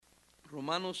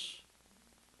Romanos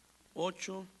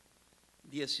 8,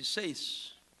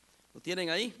 16. ¿Lo tienen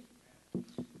ahí?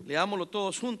 Leámoslo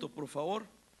todos juntos, por favor.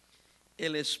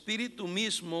 El Espíritu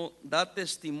mismo da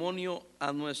testimonio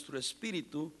a nuestro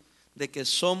espíritu de que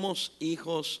somos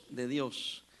hijos de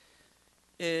Dios.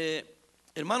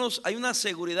 Hermanos, hay una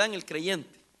seguridad en el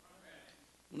creyente.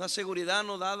 Una seguridad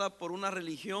no dada por una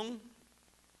religión,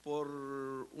 por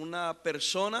una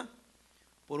persona,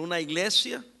 por una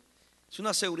iglesia. Es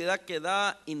una seguridad que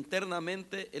da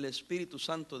internamente el Espíritu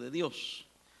Santo de Dios.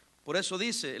 Por eso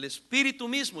dice, el Espíritu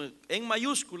mismo, en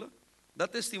mayúscula, da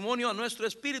testimonio a nuestro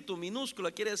espíritu. Minúscula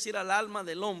quiere decir al alma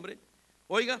del hombre.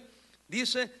 Oiga,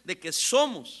 dice de que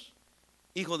somos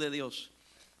hijos de Dios.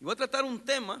 Y voy a tratar un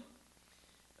tema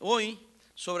hoy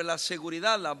sobre la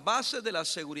seguridad, la base de la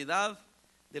seguridad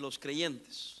de los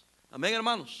creyentes. Amén,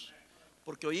 hermanos.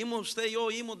 Porque usted y yo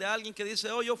oímos de alguien que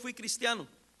dice: oh, yo fui cristiano,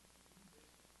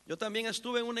 yo también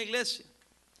estuve en una iglesia.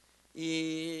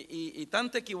 Y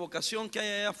tanta equivocación que hay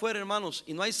allá afuera, hermanos,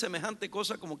 y no hay semejante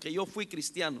cosa como que yo fui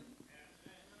cristiano.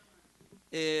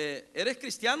 Eres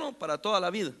cristiano para toda la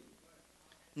vida,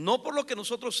 no por lo que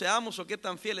nosotros seamos o qué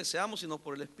tan fieles seamos, sino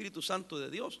por el Espíritu Santo de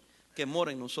Dios que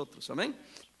mora en nosotros. Amén.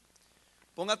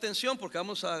 Ponga atención porque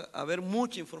vamos a ver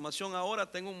mucha información ahora.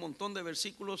 Tengo un montón de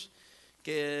versículos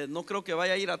que no creo que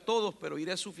vaya a ir a todos, pero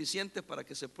iré suficiente para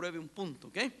que se pruebe un punto,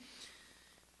 ¿ok?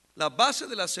 La base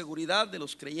de la seguridad de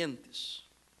los creyentes.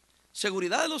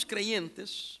 Seguridad de los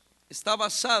creyentes está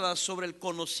basada sobre el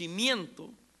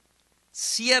conocimiento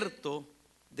cierto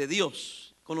de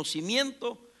Dios.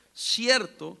 Conocimiento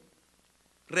cierto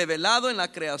revelado en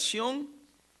la creación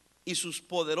y sus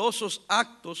poderosos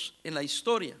actos en la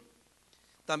historia.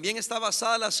 También está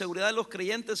basada la seguridad de los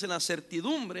creyentes en la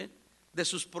certidumbre de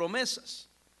sus promesas,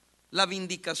 la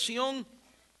vindicación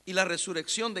y la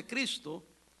resurrección de Cristo.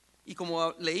 Y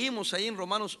como leímos ahí en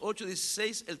Romanos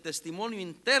 8:16, el testimonio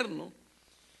interno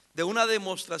de una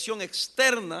demostración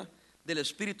externa del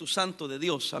Espíritu Santo de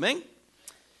Dios. Amén.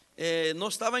 No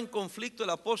estaba en conflicto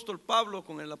el apóstol Pablo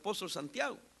con el apóstol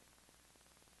Santiago.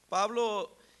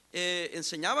 Pablo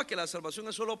enseñaba que la salvación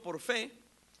es solo por fe,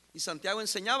 y Santiago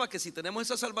enseñaba que si tenemos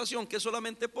esa salvación que es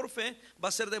solamente por fe, va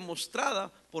a ser demostrada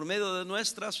por medio de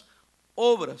nuestras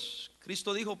obras.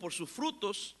 Cristo dijo: por sus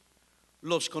frutos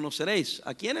los conoceréis.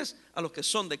 ¿A quiénes? A los que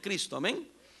son de Cristo. Amén.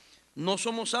 No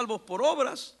somos salvos por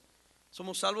obras,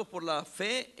 somos salvos por la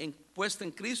fe puesta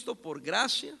en Cristo, por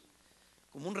gracia,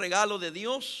 como un regalo de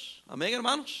Dios. Amén,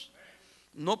 hermanos.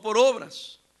 No por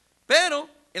obras. Pero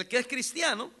el que es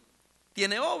cristiano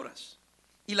tiene obras,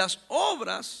 y las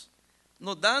obras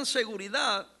nos dan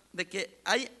seguridad de que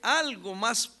hay algo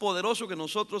más poderoso que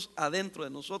nosotros adentro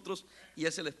de nosotros, y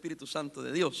es el Espíritu Santo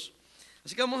de Dios.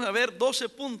 Así que vamos a ver 12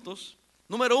 puntos.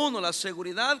 Número 1, la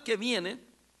seguridad que viene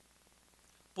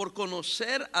por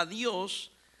conocer a Dios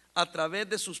a través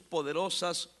de sus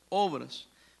poderosas obras.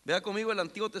 Vea conmigo el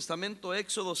Antiguo Testamento,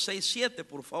 Éxodo 6:7,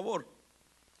 por favor.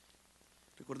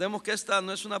 Recordemos que esta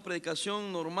no es una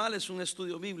predicación normal, es un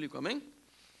estudio bíblico. Amén.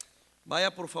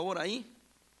 Vaya por favor ahí.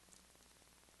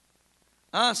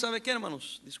 ¿Sabe qué,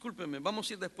 hermanos? Discúlpenme, vamos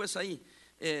a ir después ahí.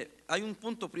 Hay un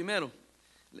punto primero.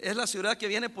 Es la seguridad que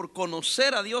viene por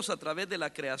conocer a Dios a través de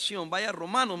la creación. Vaya a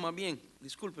Romanos más bien,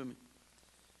 discúlpenme.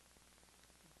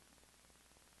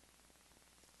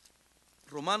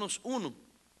 Romanos 1,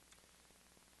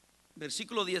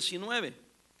 versículo 19.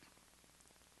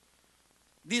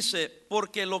 Dice: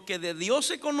 porque lo que de Dios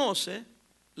se conoce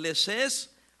les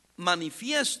es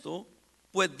manifiesto,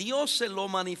 pues Dios se lo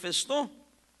manifestó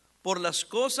por las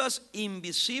cosas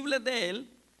invisibles de Él,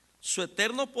 su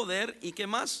eterno poder y qué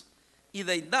más, y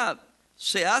deidad,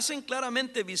 se hacen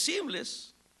claramente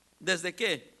visibles. ¿Desde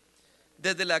qué?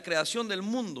 Desde la creación del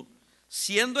mundo,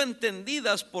 siendo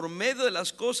entendidas por medio de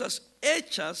las cosas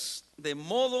hechas, de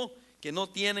modo que no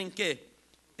tienen ¿qué?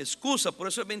 Excusa. Por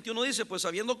eso el 21 dice: pues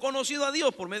habiendo conocido a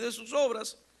Dios por medio de sus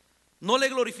obras, no le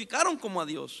glorificaron como a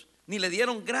Dios, ni le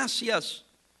dieron gracias,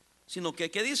 sino que,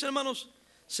 ¿qué dice, hermanos?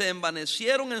 Se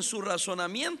envanecieron en sus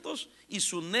razonamientos, y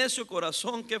su necio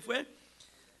corazón, ¿qué fue?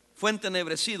 Fue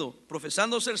entenebrecido.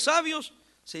 Profesando ser sabios,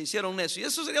 se hicieron necios. Y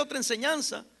eso sería otra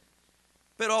enseñanza.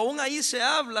 Pero aún ahí se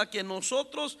habla que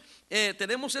nosotros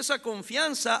tenemos esa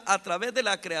confianza a través de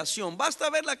la creación. Basta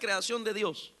ver la creación de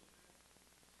Dios.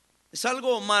 Es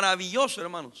algo maravilloso,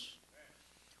 hermanos.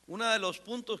 Uno de los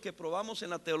puntos que probamos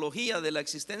en la teología de la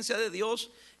existencia de Dios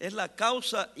es la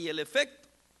causa y el efecto.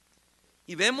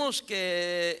 Y vemos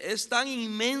que es tan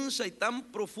inmensa y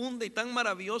tan profunda y tan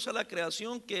maravillosa la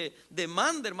creación que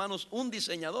demanda, hermanos, un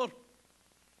diseñador.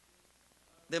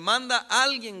 demanda a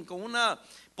alguien con una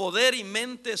poder y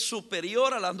mente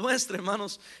superior a la nuestra,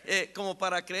 hermanos, como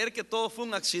para creer que todo fue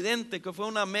un accidente, que fue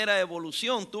una mera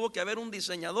evolución. Tuvo que haber un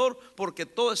diseñador, porque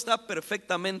todo está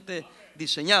perfectamente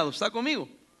diseñado. ¿Está conmigo?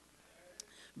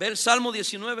 Ve el Salmo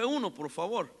 19:1, por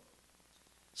favor.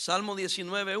 Salmo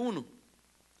 19:1.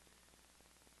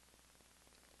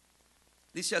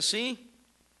 Dice así: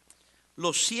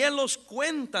 los cielos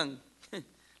cuentan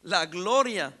la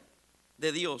gloria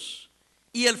de Dios,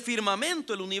 y el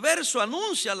firmamento, el universo,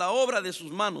 anuncia la obra de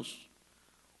sus manos.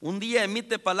 Un día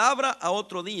emite palabra a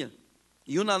otro día,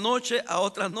 y una noche a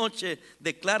otra noche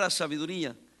declara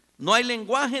sabiduría. No hay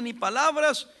lenguaje ni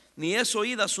palabras, ni es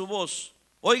oída su voz.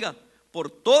 Oiga, por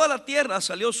toda la tierra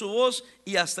salió su voz,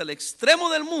 y hasta el extremo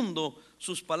del mundo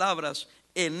sus palabras.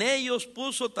 En ellos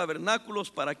puso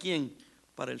tabernáculos, ¿para quién?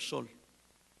 Para el sol.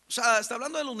 O sea, está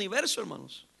hablando del universo,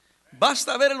 hermanos.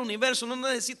 Basta ver el universo, no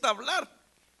necesita hablar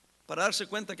para darse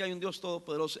cuenta que hay un Dios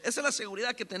todopoderoso. Esa es la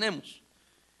seguridad que tenemos.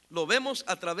 Lo vemos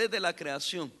a través de la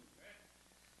creación.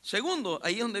 Segundo,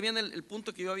 ahí es donde viene el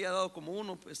punto que yo había dado como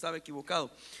uno, estaba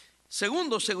equivocado.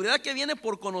 Segundo, seguridad que viene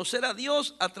por conocer a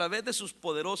Dios a través de sus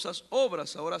poderosas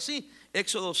obras. Ahora sí,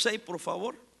 Éxodo 6, por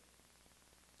favor.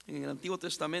 En el Antiguo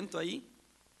Testamento ahí,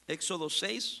 Éxodo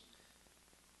 6,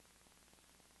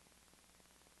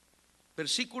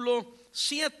 versículo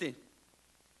 7.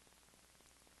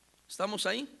 ¿Estamos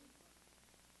ahí?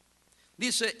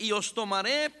 Dice: y os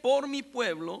tomaré por mi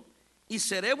pueblo, y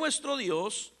seré vuestro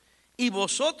Dios, y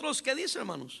vosotros, ¿qué dice,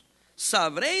 hermanos?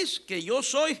 Sabréis que yo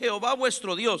soy Jehová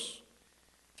vuestro Dios,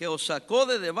 que os sacó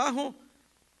de debajo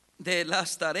de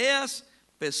las tareas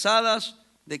pesadas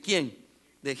 ¿de quién?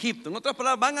 De Egipto. En otras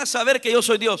palabras, van a saber que yo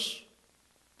soy Dios.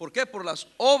 ¿Por qué? Por las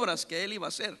obras que Él iba a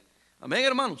hacer. Amén,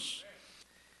 hermanos.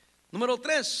 Número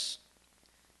 3,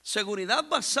 seguridad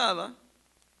basada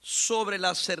sobre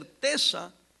la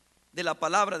certeza de la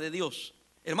palabra de Dios.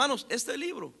 Hermanos, este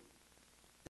libro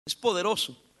es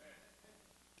poderoso.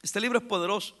 Este libro es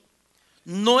poderoso.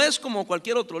 No es como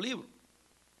cualquier otro libro.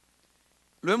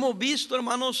 Lo hemos visto,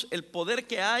 hermanos, el poder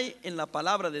que hay en la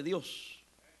palabra de Dios.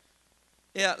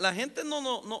 La gente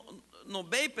no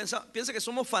ve y piensa que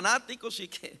somos fanáticos y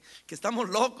que estamos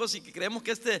locos y que creemos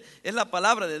que este es la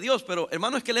palabra de Dios. Pero,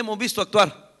 hermanos, es que le hemos visto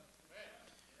actuar.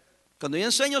 Cuando yo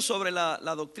enseño sobre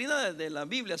la doctrina de la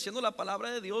Biblia, siendo la palabra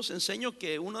de Dios, enseño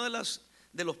que uno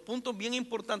de los puntos bien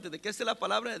importantes de que esta es la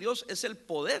palabra de Dios es el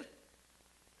poder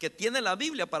que tiene la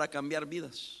Biblia para cambiar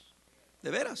vidas.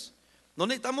 De veras, no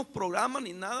necesitamos programas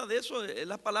ni nada de eso. Es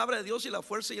la palabra de Dios y la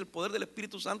fuerza y el poder del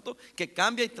Espíritu Santo que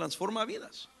cambia y transforma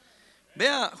vidas.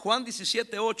 Vea Juan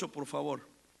 17:8, por favor.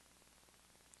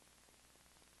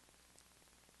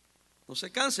 No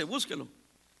se canse, búsquelo.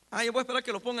 Yo voy a esperar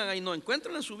que lo pongan ahí. No,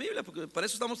 encuentren en su Biblia, porque para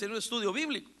eso estamos teniendo un estudio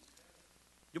bíblico.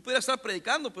 Yo podría estar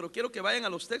predicando, pero quiero que vayan a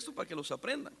los textos para que los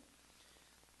aprendan.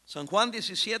 San Juan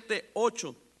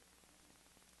 17:8.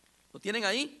 ¿Lo tienen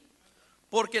ahí?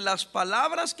 Porque las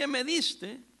palabras que me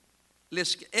diste,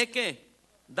 les he ¿qué?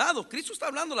 Dado. Cristo está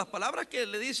hablando, las palabras que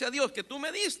le dice a Dios que tú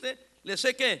me diste, les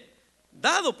he ¿qué?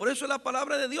 Dado. Por eso es la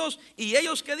palabra de Dios. ¿Y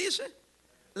ellos qué dice?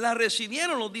 La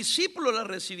recibieron, los discípulos la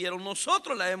recibieron,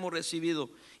 nosotros la hemos recibido.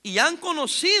 Y han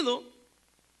conocido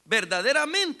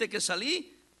verdaderamente que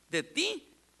salí de ti.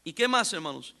 ¿Y qué más,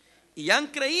 hermanos? Y han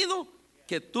creído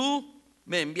que tú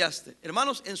me enviaste.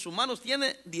 Hermanos, en sus manos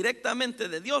tiene directamente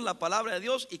de Dios la palabra de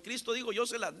Dios. Y Cristo dijo: yo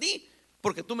se las di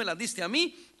porque tú me las diste a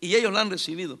mí, y ellos la han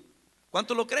recibido.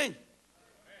 ¿Cuántos lo creen?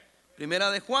 Primera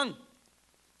de Juan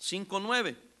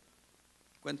 5:9.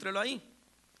 Encuéntrelo ahí.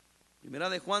 Primera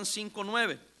de Juan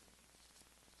 5:9.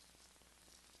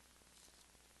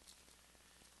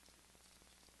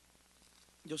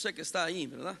 Yo sé que está ahí,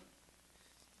 ¿verdad?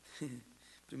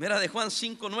 Primera de Juan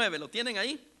 5:9. ¿Lo tienen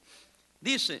ahí?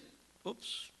 Dice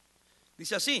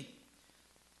así: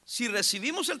 si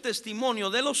recibimos el testimonio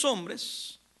de los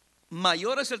hombres,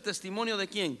 mayor es el testimonio de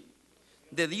 ¿quién?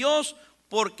 De Dios,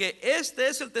 porque este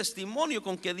es el testimonio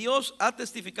con que Dios ha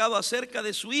testificado acerca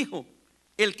de su Hijo.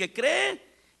 El que cree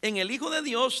en el Hijo de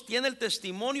Dios tiene el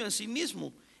testimonio en sí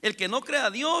mismo. El que no cree a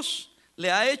Dios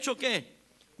le ha hecho ¿qué?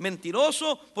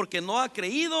 Mentiroso, porque no ha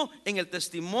creído en el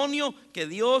testimonio que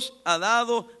Dios ha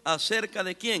dado acerca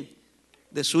de ¿quién?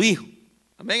 De su Hijo.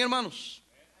 Amén, hermanos.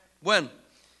 Bueno,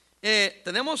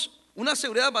 tenemos una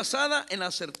seguridad basada en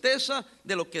la certeza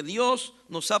de lo que Dios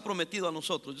nos ha prometido a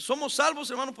nosotros. Somos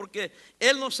salvos, hermanos, porque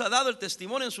Él nos ha dado el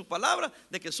testimonio en su palabra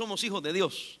de que somos hijos de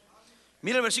Dios.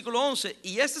 Mira el versículo 11.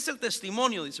 Y este es el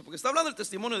testimonio, dice, porque está hablando del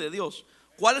testimonio de Dios.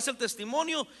 ¿Cuál es el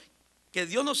testimonio? Que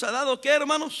Dios nos ha dado, ¿qué,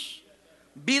 hermanos?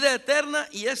 Vida eterna,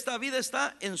 y esta vida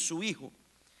está en su Hijo.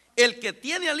 El que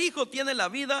tiene al Hijo tiene la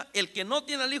vida, el que no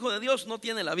tiene al Hijo de Dios no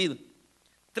tiene la vida.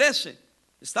 13,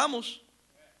 ¿estamos?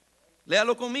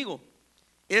 Léalo conmigo.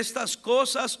 Estas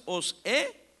cosas os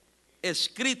he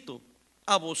escrito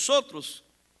a vosotros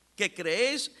que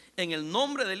creéis en el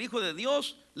nombre del Hijo de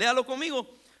Dios, léalo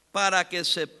conmigo, para que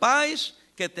sepáis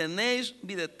que tenéis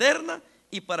vida eterna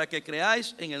y para que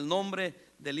creáis en el nombre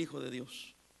del Hijo de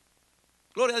Dios.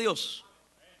 Gloria a Dios.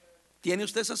 ¿Tiene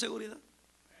usted esa seguridad?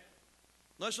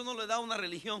 No, eso no le da una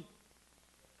religión.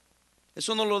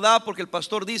 Eso no lo da porque el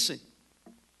pastor dice.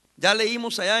 Ya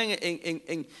leímos allá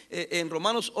en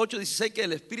Romanos 8:16 que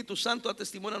el Espíritu Santo da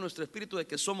testimonio a nuestro espíritu de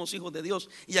que somos hijos de Dios.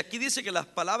 Y aquí dice que las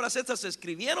palabras estas se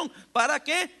escribieron para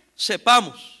que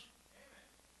sepamos.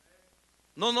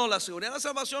 No, la seguridad de la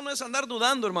salvación no es andar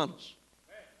dudando, hermanos.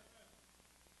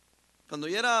 Cuando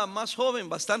yo era más joven,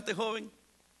 bastante joven,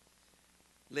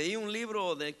 leí un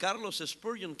libro de Carlos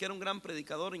Spurgeon, que era un gran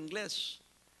predicador inglés.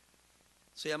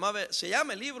 Se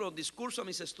llama el libro Discurso a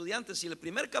mis estudiantes, y el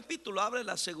primer capítulo habla de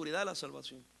la seguridad de la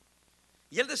salvación.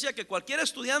 Y él decía que cualquier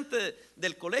estudiante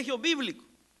del colegio bíblico,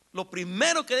 lo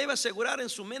primero que debe asegurar en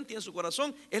su mente y en su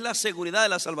corazón es la seguridad de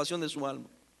la salvación de su alma.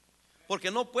 Porque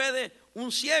no puede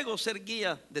un ciego ser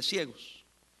guía de ciegos.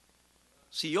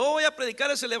 Si yo voy a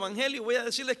predicarles el evangelio y voy a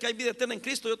decirles que hay vida eterna en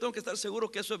Cristo, yo tengo que estar seguro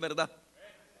que eso es verdad.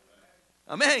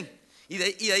 Amén. Y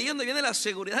de ahí donde viene la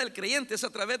seguridad del creyente, es a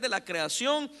través de la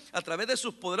creación, a través de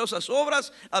sus poderosas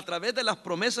obras, a través de las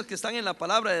promesas que están en la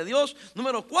palabra de Dios.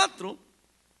 Número 4,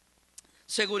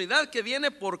 seguridad que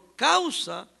viene por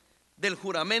causa del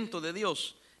juramento de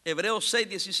Dios. Hebreos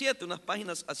 6:17, unas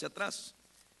páginas hacia atrás.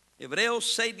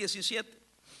 Hebreos 6:17.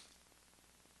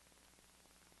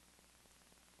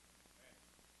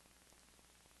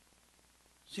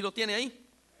 ¿Sí lo tiene ahí?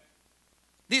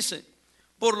 Dice: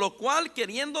 por lo cual,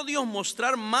 queriendo Dios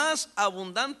mostrar más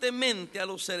abundantemente a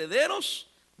los herederos,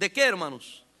 ¿de qué,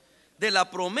 hermanos? De la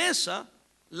promesa,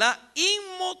 la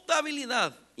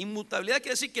inmutabilidad. Inmutabilidad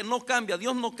quiere decir que no cambia.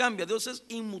 Dios no cambia, Dios es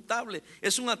inmutable,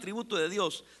 es un atributo de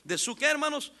Dios. ¿De su qué,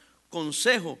 hermanos?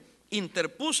 Consejo.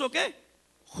 Interpuso ¿qué?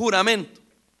 Juramento.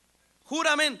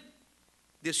 Juramento.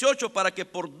 18, para que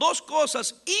por dos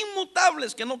cosas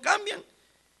inmutables que no cambian,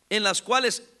 en las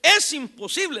cuales es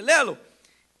imposible, léalo,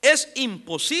 es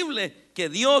imposible que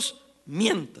Dios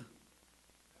mienta.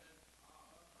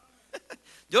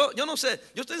 Yo no sé,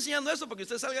 yo estoy enseñando esto porque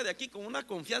usted salga de aquí con una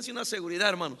confianza y una seguridad,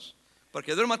 hermanos, para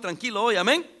que duerma tranquilo hoy,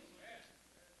 amén.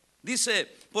 Dice,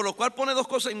 por lo cual pone dos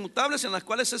cosas inmutables en las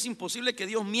cuales es imposible que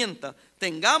Dios mienta.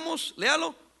 Tengamos,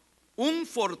 léalo, un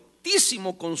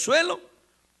fortísimo consuelo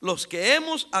los que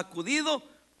hemos acudido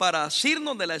para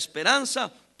asirnos de la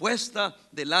esperanza puesta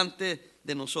delante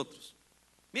de nosotros.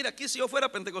 Mira, aquí si yo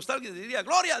fuera pentecostal diría,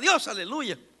 gloria a Dios,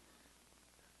 aleluya.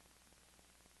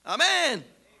 Amén.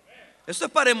 Esto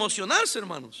es para emocionarse,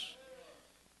 hermanos.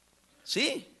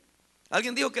 Sí.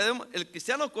 Alguien dijo que el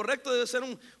cristiano correcto debe ser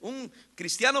un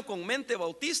cristiano con mente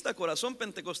bautista, corazón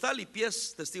pentecostal y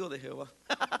pies testigo de Jehová.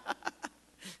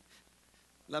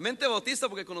 La mente bautista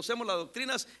porque conocemos las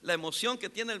doctrinas, la emoción que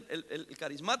tiene el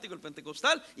carismático, el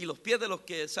pentecostal, y los pies de los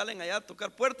que salen allá a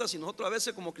tocar puertas, y nosotros a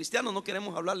veces como cristianos no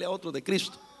queremos hablarle a otros de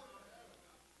Cristo.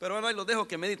 Pero bueno, ahí los dejo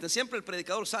que mediten. Siempre el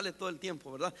predicador sale todo el tiempo,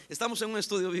 ¿verdad? Estamos en un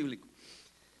estudio bíblico.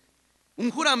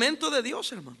 Un juramento de Dios,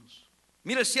 hermanos.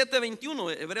 Mira el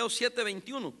 7:21, Hebreos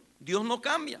 7:21. Dios no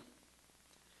cambia.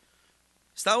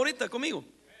 ¿Está ahorita conmigo?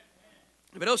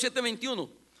 Hebreos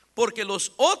 7:21. Porque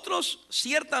los otros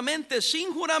ciertamente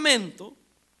sin juramento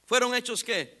fueron hechos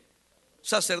 ¿qué?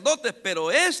 Sacerdotes, pero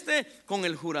este con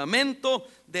el juramento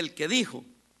del que dijo,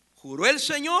 juró el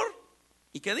Señor,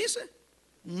 ¿y qué dice?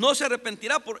 No se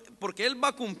arrepentirá porque Él va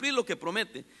a cumplir lo que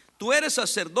promete. Tú eres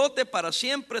sacerdote para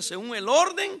siempre según el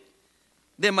orden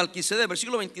de Melquisedec.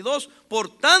 Versículo 22.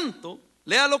 Por tanto,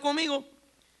 léalo conmigo,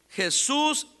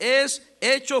 Jesús es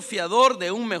hecho fiador de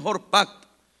un mejor pacto.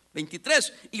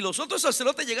 23. Y los otros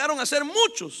sacerdotes llegaron a ser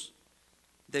muchos,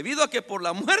 debido a que por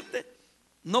la muerte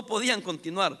no podían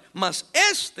continuar. Mas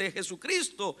este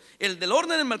Jesucristo, el del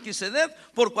orden de Melquisedec,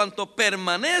 por cuanto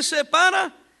permanece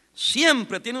para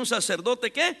siempre, tiene un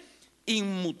sacerdote que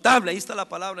inmutable. Ahí está la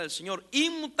palabra del Señor,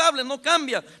 inmutable, no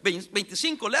cambia.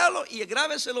 25, léalo y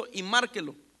grábeselo y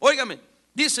márquelo. Óigame,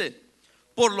 dice,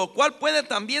 por lo cual puede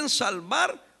también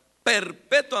salvar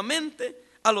perpetuamente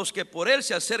a los que por Él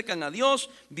se acercan a Dios,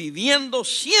 viviendo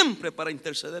siempre para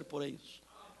interceder por ellos.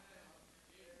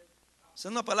 Es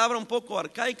una palabra un poco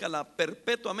arcaica. La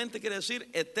perpetuamente quiere decir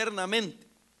eternamente,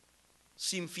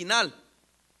 sin final.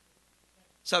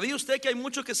 ¿Sabía usted que hay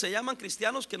muchos que se llaman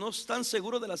cristianos que no están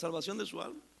seguros de la salvación de su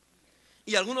alma?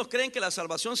 Y algunos creen que la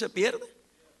salvación se pierde.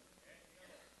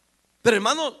 Pero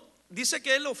hermano, dice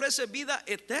que Él ofrece vida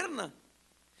eterna.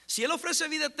 Si Él ofrece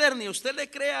vida eterna y usted le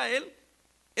cree a Él,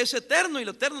 es eterno y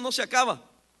lo eterno no se acaba.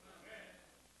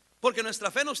 Porque nuestra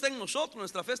fe no está en nosotros,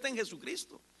 nuestra fe está en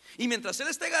Jesucristo. Y mientras Él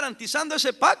esté garantizando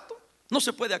ese pacto, no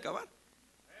se puede acabar.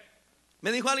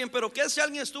 Me dijo alguien, pero ¿qué si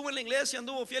alguien estuvo en la iglesia,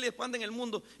 anduvo fiel y después anda en el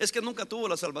mundo? Es que nunca tuvo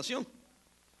la salvación.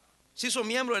 Se hizo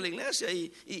miembro de la iglesia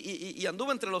y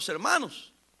anduvo entre los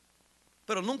hermanos,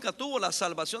 pero nunca tuvo la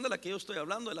salvación de la que yo estoy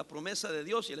hablando, de la promesa de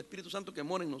Dios y el Espíritu Santo que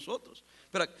mora en nosotros.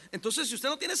 Pero entonces, si usted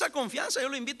no tiene esa confianza, yo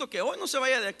lo invito a que hoy no se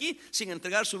vaya de aquí sin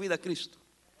entregar su vida a Cristo.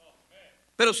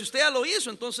 Pero si usted ya lo hizo,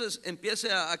 entonces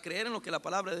empiece a creer en lo que la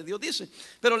palabra de Dios dice.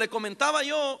 Pero le comentaba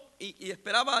yo y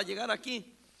esperaba llegar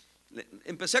aquí.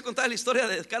 Empecé a contar la historia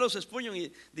de Carlos Spurgeon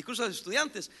y discursos de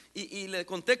estudiantes y le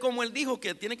conté cómo él dijo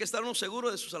que tiene que estar uno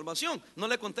seguro de su salvación. No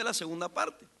le conté la segunda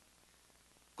parte.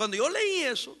 Cuando yo leí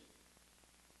eso,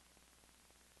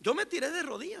 yo me tiré de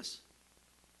rodillas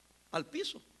al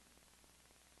piso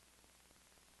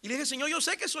y le dije: Señor, yo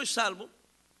sé que soy salvo,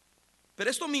 pero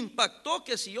esto me impactó,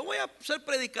 que si yo voy a ser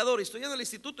predicador y estoy en el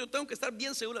instituto, yo tengo que estar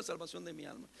bien seguro de la salvación de mi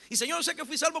alma. Y Señor, yo sé que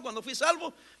fui salvo cuando fui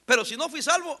salvo, pero si no fui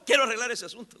salvo, quiero arreglar ese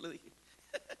asunto, le dije.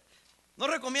 No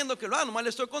recomiendo que lo haga, nomás le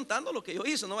estoy contando lo que yo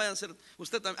hice. No vayan a ser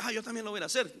usted también, yo también lo voy a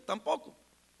hacer, tampoco.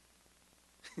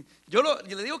 Yo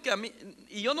le digo que a mí,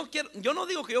 y yo no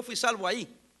digo que yo fui salvo ahí.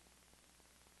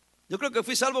 Yo creo que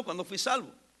fui salvo cuando fui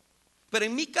salvo. Pero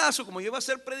en mi caso, como yo iba a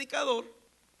ser predicador,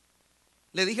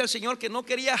 le dije al Señor que no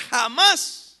quería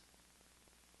jamás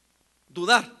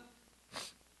dudar.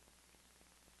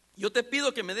 Yo te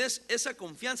pido que me des esa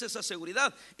confianza, esa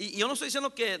seguridad. Y yo no estoy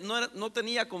diciendo que no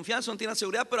tenía confianza, no tenía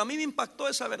seguridad, pero a mí me impactó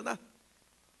esa verdad.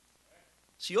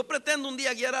 Si yo pretendo un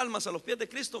día guiar almas a los pies de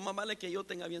Cristo, más vale que yo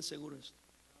tenga bien seguro esto.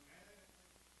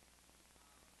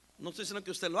 No estoy diciendo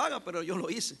que usted lo haga, pero yo lo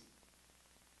hice.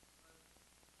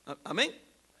 Amén.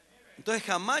 Entonces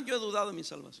jamás yo he dudado de mi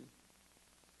salvación.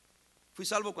 Fui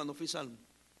salvo cuando fui salvo,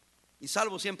 y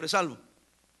salvo siempre salvo.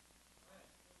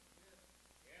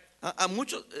 A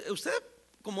muchos, usted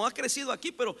como ha crecido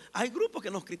aquí, pero hay grupos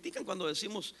que nos critican cuando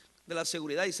decimos de la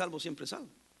seguridad y salvo siempre salvo,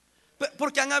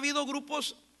 porque han habido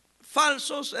grupos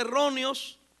falsos,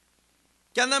 erróneos,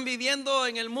 que andan viviendo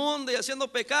en el mundo y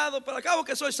haciendo pecado, pero al cabo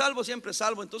que soy salvo siempre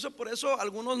salvo. Entonces por eso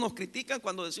algunos nos critican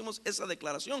cuando decimos esa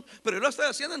declaración, pero yo lo estoy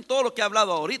haciendo en todo lo que he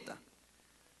hablado ahorita,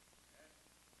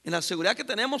 en la seguridad que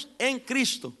tenemos en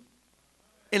Cristo,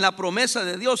 en la promesa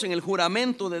de Dios, en el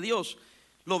juramento de Dios.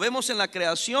 Lo vemos en la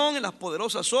creación, en las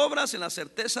poderosas obras, en la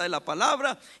certeza de la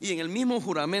palabra y en el mismo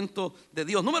juramento de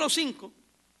Dios. Número 5,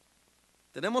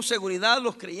 tenemos seguridad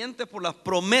los creyentes por las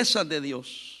promesas de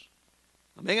Dios.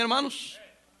 Amén, hermanos.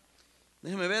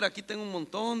 Déjenme ver, aquí tengo un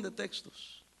montón de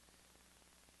textos.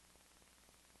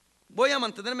 Voy a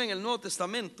mantenerme en el Nuevo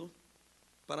Testamento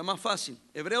para más fácil.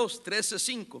 Hebreos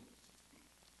 13:5.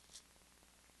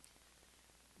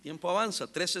 Tiempo avanza.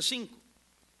 13:5.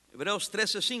 Hebreos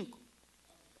 13:5.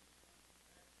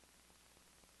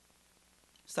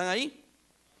 ¿Están ahí?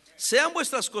 Sean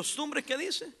vuestras costumbres, ¿qué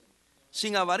dice?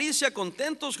 Sin avaricia,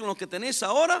 contentos con lo que tenéis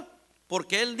ahora,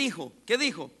 porque Él dijo, ¿qué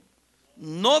dijo?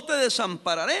 No te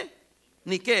desampararé,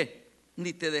 ni qué,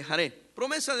 ni te dejaré.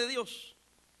 Promesa de Dios.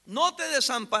 No te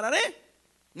desampararé,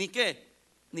 ni qué,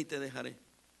 ni te dejaré.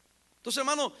 Entonces,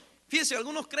 hermano, fíjense,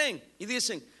 algunos creen y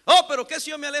dicen: pero ¿qué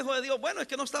si yo me alejo de Dios? Bueno, es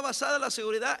que no está basada la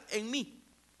seguridad en mí.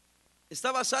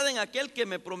 Está basada en aquel que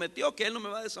me prometió que Él no me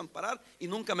va a desamparar y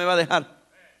nunca me va a dejar.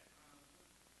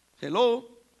 Hello.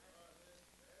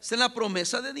 Esa es la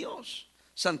promesa de Dios.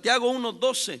 Santiago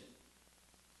 1:12.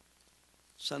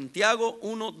 Santiago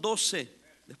 1:12.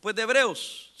 Después de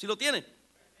Hebreos. ¿Sí lo tiene?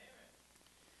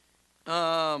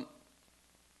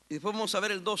 Y después vamos a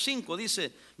ver el 2:5.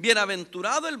 Dice: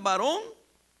 bienaventurado el varón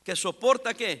que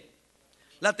soporta ¿qué?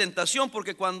 La tentación,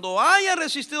 porque cuando haya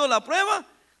resistido la prueba,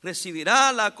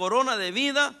 recibirá la corona de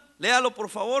vida. Léalo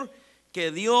por favor. Que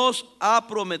Dios ha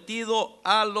prometido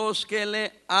a los que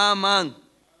le aman.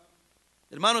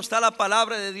 Hermano, está la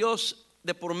palabra de Dios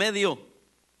de por medio.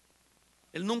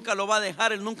 Él nunca lo va a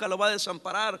dejar, Él nunca lo va a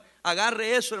desamparar.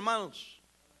 Agarre eso, hermanos.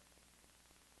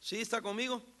 ¿Sí está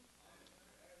conmigo?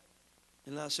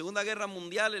 En la Segunda Guerra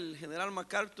Mundial, el general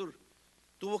MacArthur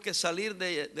tuvo que salir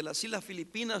de las Islas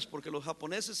Filipinas porque los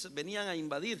japoneses venían a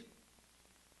invadir.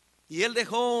 Y él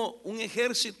dejó un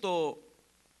ejército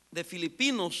de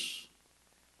filipinos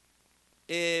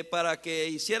para que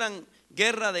hicieran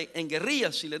guerra en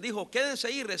guerrillas, y les dijo: quédense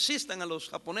ahí, resistan a los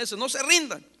japoneses, no se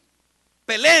rindan,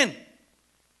 peleen.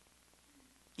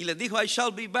 Y les dijo: I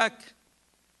shall be back.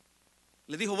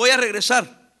 Les dijo: voy a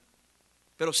regresar,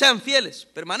 pero sean fieles,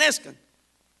 permanezcan.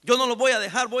 Yo no lo voy a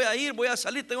dejar, voy a ir, voy a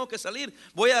salir, tengo que salir,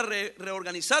 voy a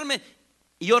reorganizarme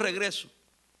y yo regreso.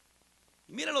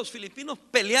 Y mira, los filipinos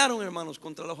pelearon, hermanos,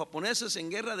 contra los japoneses en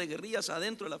guerra de guerrillas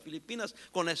adentro de las Filipinas,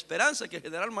 con la esperanza que el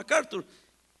general MacArthur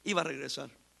iba a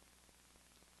regresar.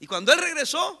 Y cuando él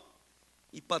regresó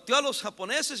y pateó a los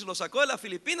japoneses y los sacó de las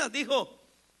Filipinas, dijo: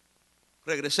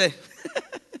 regresé.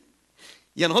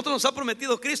 Y a nosotros nos ha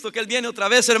prometido Cristo que Él viene otra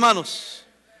vez, hermanos,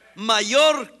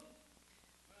 mayor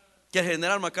que el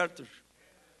general MacArthur.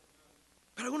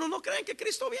 Pero algunos no creen que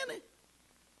Cristo viene.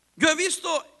 Yo he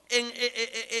visto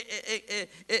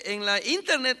en la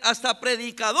internet hasta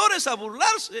predicadores a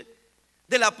burlarse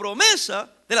de la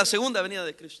promesa de la segunda venida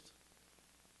de Cristo.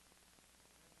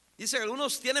 Dice que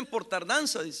algunos tienen por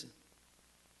tardanza, dice,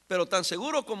 pero tan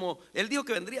seguro como Él dijo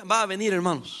que vendría, va a venir,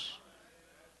 hermanos,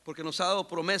 porque nos ha dado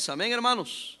promesa. Amén,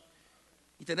 hermanos.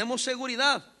 Y tenemos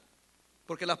seguridad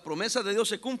porque las promesas de Dios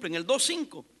se cumplen. El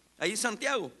 2:5, ahí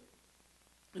Santiago: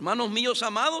 hermanos míos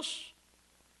amados,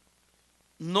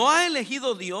 ¿no ha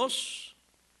elegido Dios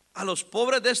a los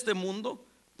pobres de este mundo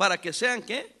para que sean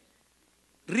 ¿qué?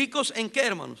 Ricos en ¿qué,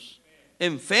 hermanos?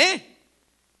 En fe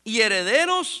y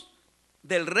herederos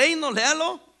del reino,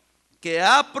 léalo, que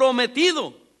ha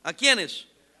prometido. ¿A quiénes?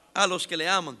 A los que le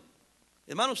aman.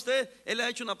 Hermano, Él le ha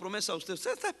hecho una promesa a usted.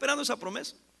 ¿Usted está esperando esa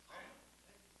promesa?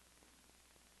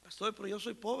 Pastor, pero yo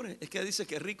soy pobre. Es que dice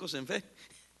que ricos en fe.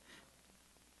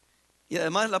 Y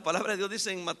además la palabra de Dios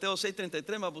dice en Mateo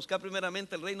 6:33: buscar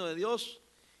primeramente el reino de Dios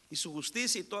y su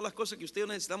justicia, y todas las cosas que ustedes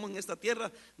necesitamos en esta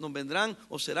tierra nos vendrán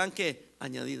o serán ¿qué?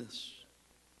 Añadidas.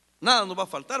 Nada nos va a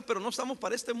faltar, pero no estamos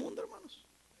para este mundo, hermanos.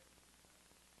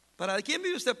 ¿Para quién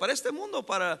vive usted? ¿Para este mundo o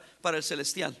para el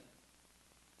celestial?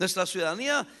 Nuestra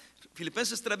ciudadanía,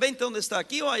 Filipenses 3:20, ¿dónde está?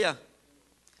 ¿Aquí o allá?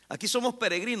 Aquí somos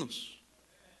peregrinos.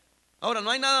 Ahora, no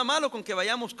hay nada malo con que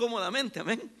vayamos cómodamente,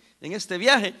 amén, en este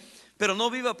viaje, pero no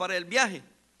viva para el viaje,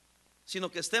 sino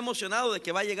que esté emocionado de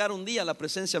que va a llegar un día a la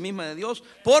presencia misma de Dios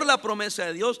por la promesa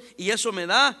de Dios, y eso me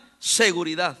da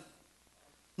seguridad.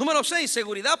 Número 6,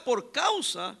 seguridad por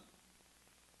causa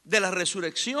de la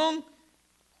resurrección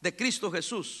de Cristo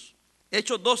Jesús.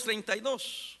 Hechos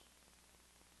 2:32.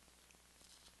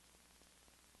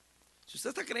 Si usted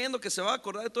está creyendo que se va a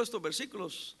acordar de todos estos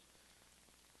versículos,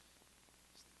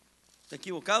 está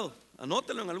equivocado.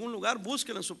 Anótelo en algún lugar,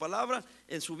 búsquelo en su palabra,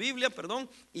 en su Biblia, perdón,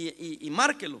 y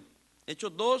márquelo.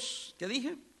 Hechos 2, ¿qué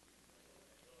dije?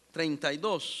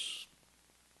 32.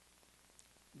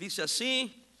 Dice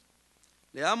así,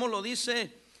 leámoslo,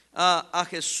 dice: a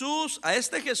Jesús, a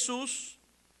este Jesús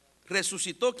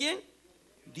resucitó ¿quién?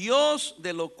 Dios,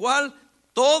 de lo cual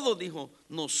todo, dijo,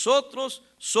 nosotros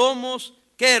somos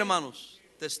 ¿qué, hermanos?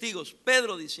 Testigos.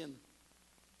 Pedro diciendo.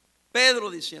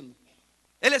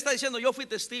 Él está diciendo: yo fui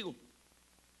testigo.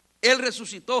 Él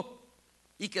resucitó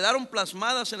y quedaron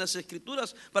plasmadas en las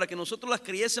escrituras para que nosotros las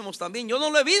creyésemos también. Yo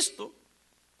no lo he visto,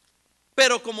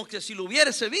 pero como que si lo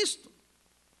hubiese visto.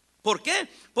 ¿Por qué?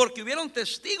 Porque hubieron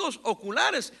testigos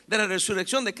oculares de la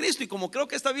resurrección de Cristo. Y como creo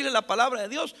que esta Biblia es la palabra de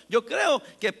Dios, yo creo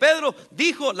que Pedro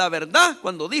dijo la verdad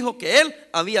cuando dijo que él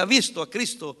había visto a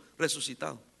Cristo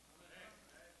resucitado.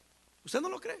 ¿Usted no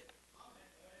lo cree?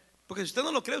 Porque si usted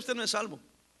no lo cree, usted no es salvo.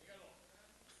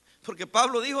 Porque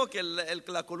Pablo dijo que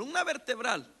la columna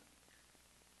vertebral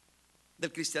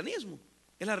del cristianismo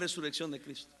es la resurrección de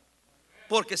Cristo.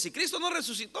 Porque si Cristo no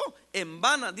resucitó, en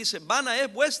vana, dice, vana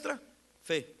es vuestra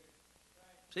fe.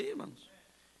 Sí, hermanos.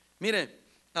 Mire,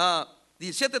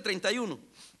 17:31.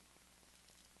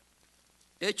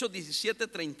 Hechos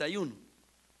 17:31.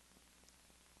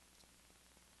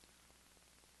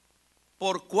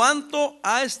 Por cuanto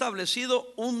ha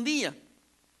establecido un día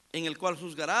en el cual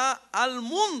juzgará al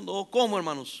mundo, ¿cómo,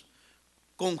 hermanos?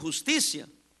 Con justicia.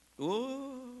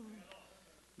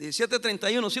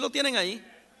 17:31, ¿sí lo tienen ahí?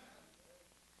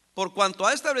 Por cuanto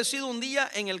ha establecido un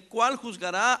día en el cual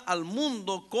juzgará al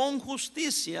mundo con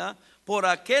justicia por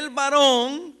aquel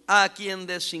varón a quien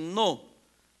designó,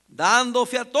 dando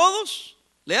fe a todos,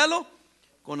 léalo,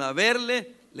 con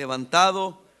haberle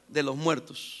levantado de los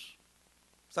muertos.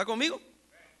 ¿Está conmigo?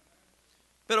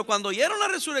 Pero cuando oyeron la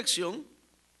resurrección,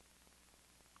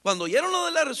 cuando oyeron lo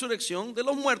de la resurrección de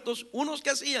los muertos, unos que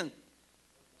hacían,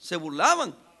 se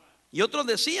burlaban, y otros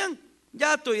decían: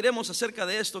 ya te oiremos acerca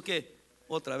de esto que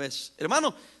otra vez.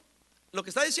 Hermano, lo que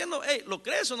está diciendo, ¿lo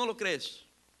crees o no lo crees?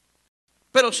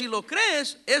 Pero si lo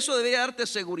crees, eso debería darte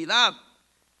seguridad,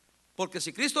 porque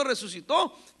si Cristo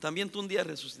resucitó, también tú un día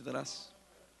resucitarás.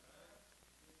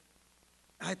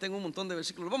 Tengo un montón de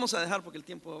versículos, vamos a dejar porque el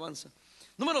tiempo avanza.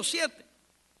 Número 7,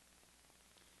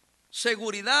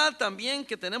 seguridad también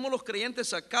que tenemos los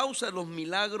creyentes a causa de los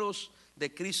milagros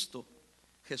de Cristo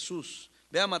Jesús.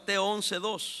 Vea Mateo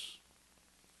 11:2.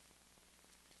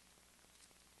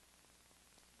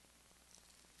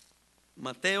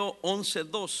 Mateo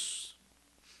 11:2.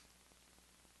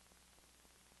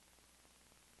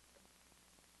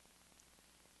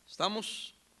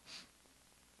 ¿Estamos?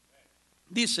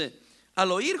 Dice: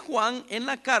 al oír Juan en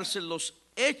la cárcel los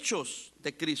hechos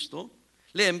de Cristo,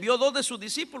 le envió 2 de sus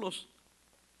discípulos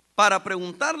para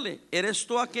preguntarle: ¿eres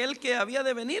tú aquel que había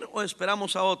de venir o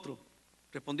esperamos a otro?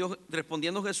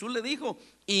 Respondiendo Jesús le dijo: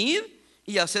 id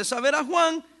y haced saber a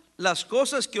Juan las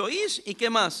cosas que oís y qué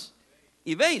más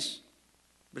y veis.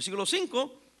 Versículo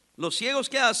 5: los ciegos,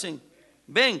 ¿qué hacen?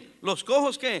 Ven. Los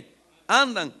cojos, ¿qué?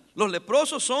 Andan. Los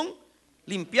leprosos son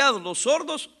limpiados. Los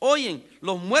sordos oyen.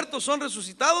 Los muertos son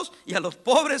resucitados. Y a los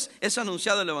pobres es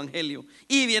anunciado el evangelio.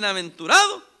 Y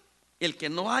bienaventurado el que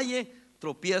no halle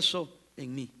tropiezo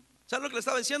en mí. ¿Sabe lo que le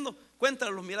estaba diciendo?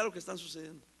 Cuéntale los milagros que están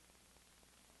sucediendo.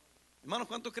 Hermanos,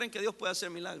 ¿cuántos creen que Dios puede hacer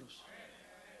milagros?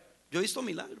 Yo he visto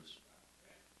milagros,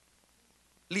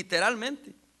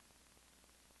 literalmente.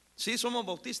 Sí, somos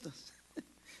bautistas,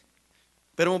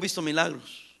 pero hemos visto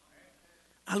milagros.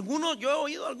 Algunos, yo he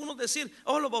oído a algunos decir: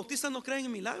 oh, los bautistas no creen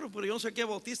en milagros. Pero yo no sé qué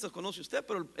bautistas conoce usted,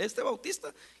 pero este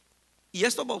bautista y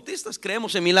estos bautistas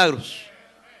creemos en milagros.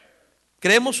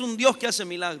 Creemos un Dios que hace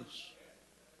milagros.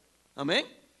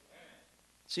 Amén.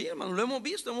 Sí, hermano, lo hemos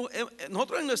visto.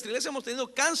 Nosotros en nuestra iglesia hemos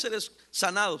tenido cánceres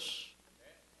sanados.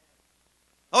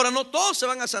 Ahora, no todos se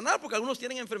van a sanar, porque algunos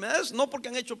tienen enfermedades, no porque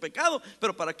han hecho pecado,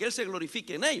 pero para que Él se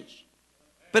glorifique en ellos.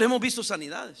 Pero hemos visto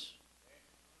sanidades.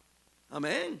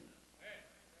 Amén.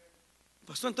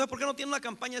 Pastor, entonces ¿por qué no tiene una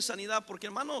campaña de sanidad? Porque,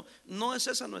 hermano, no es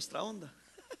esa nuestra onda.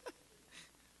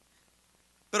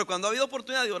 Pero cuando ha habido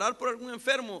oportunidad de orar por algún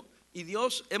enfermo y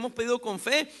Dios, hemos pedido con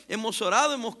fe, hemos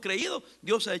orado, hemos creído,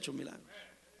 Dios ha hecho milagros.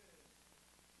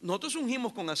 Nosotros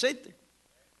ungimos con aceite,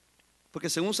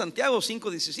 porque según Santiago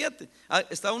 5:17,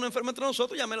 está uno enfermo entre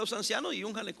nosotros, llame a los ancianos y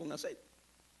únjale con aceite.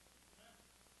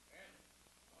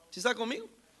 ¿Sí está conmigo?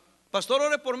 Pastor,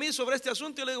 ore por mí sobre este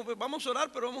asunto. Yo le digo: pues vamos a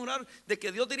orar, pero vamos a orar de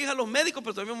que Dios dirija a los médicos,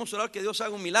 pero también vamos a orar que Dios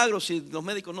haga un milagro. Si los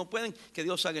médicos no pueden, que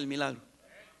Dios haga el milagro.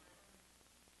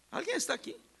 ¿Alguien está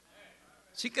aquí?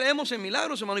 Sí creemos en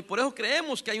milagros, hermano, y por eso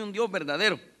creemos que hay un Dios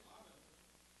verdadero.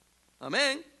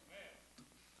 Amén.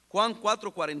 Juan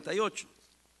 4:48.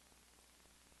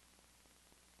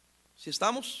 ¿Sí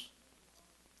estamos?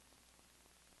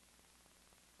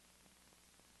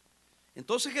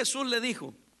 Entonces Jesús le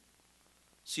dijo: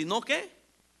 sino que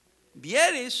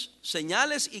viereis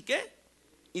señales y qué,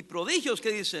 y prodigios,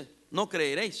 que dice, no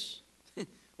creeréis.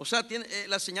 O sea,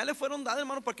 las señales fueron dadas,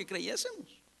 hermano, para que creyésemos,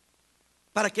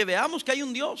 para que veamos que hay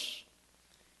un Dios.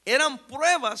 Eran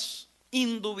pruebas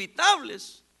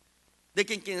indubitables de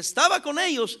que quien estaba con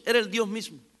ellos era el Dios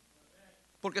mismo,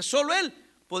 porque solo Él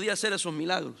podía hacer esos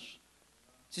milagros.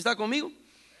 ¿Sí está conmigo?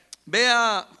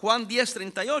 Vea Juan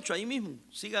 10:38, ahí mismo,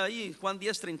 siga ahí, Juan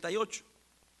 10:38.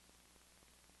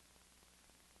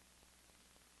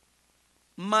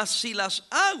 Mas si las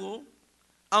hago,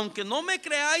 aunque no me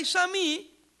creáis a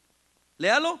mí,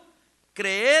 léalo,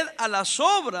 creed a las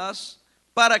obras,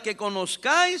 para que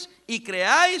conozcáis y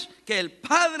creáis que el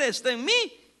Padre está en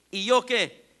mí y yo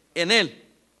 ¿qué? En Él.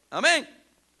 Amén.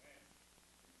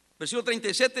 Versículo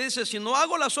 37 dice: si no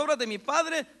hago las obras de mi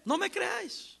Padre, no me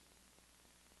creáis.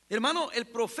 Hermano, el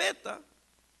profeta,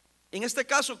 en este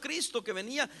caso Cristo, que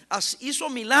venía, hizo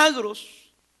milagros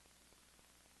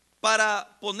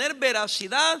para poner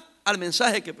veracidad al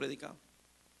mensaje que predicaba.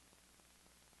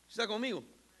 ¿Está conmigo?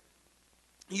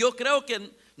 Y yo creo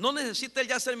que no necesita Él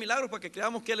ya hacer milagros para que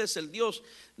creamos que Él es el Dios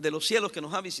de los cielos que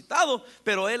nos ha visitado,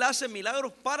 pero Él hace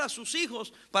milagros para sus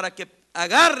hijos, para que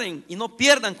agarren y no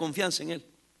pierdan confianza en Él,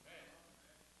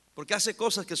 porque hace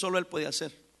cosas que solo Él puede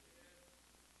hacer.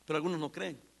 Pero algunos no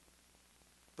creen.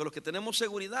 Pero los que tenemos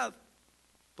seguridad,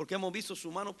 porque hemos visto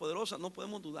su mano poderosa, no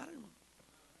podemos dudar, hermano,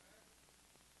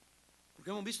 porque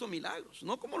hemos visto milagros,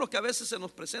 no como los que a veces se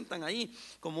nos presentan ahí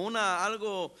como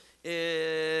algo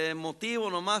emotivo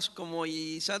nomás, como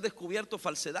y se han descubierto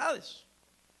falsedades.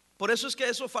 Por eso es que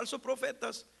esos falsos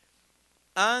profetas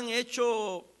han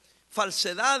hecho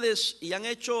falsedades y han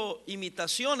hecho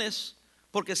imitaciones,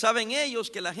 porque saben ellos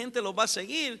que la gente los va a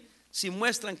seguir si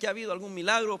muestran que ha habido algún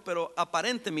milagro, pero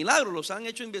aparente milagro. Los han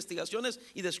hecho investigaciones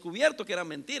y descubierto que eran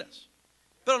mentiras.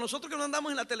 Pero nosotros que no andamos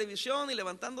en la televisión y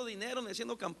levantando dinero ni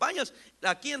haciendo campañas,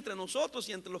 aquí entre nosotros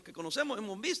y entre los que conocemos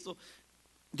hemos visto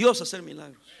Dios hacer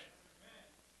milagros.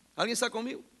 ¿Alguien está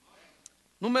conmigo?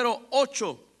 Número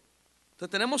 8. Entonces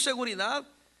tenemos seguridad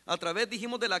a través,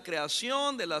 dijimos, de la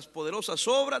creación, de las poderosas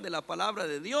obras, de la palabra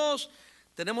de Dios.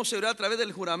 Tenemos seguridad a través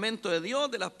del juramento de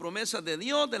Dios, de las promesas de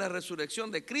Dios, de la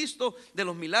resurrección de Cristo, de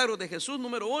los milagros de Jesús.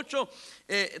 Número 8,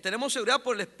 tenemos seguridad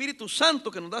por el Espíritu Santo,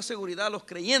 que nos da seguridad a los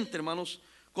creyentes, hermanos,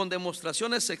 con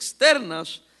demostraciones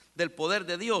externas del poder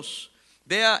de Dios.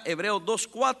 Vea Hebreos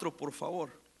 2:4, por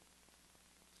favor.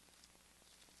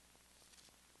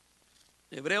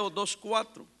 Hebreos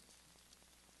 2:4.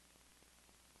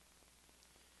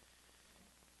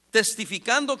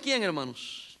 Testificando, ¿quién,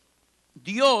 hermanos?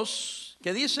 Dios,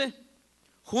 ¿qué dice?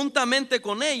 Juntamente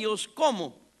con ellos,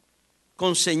 ¿cómo?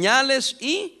 Con señales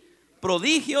y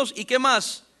prodigios, ¿y qué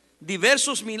más?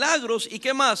 Diversos milagros, ¿y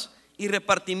qué más? Y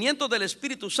repartimiento del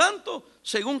Espíritu Santo,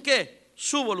 ¿según qué?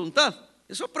 Su voluntad.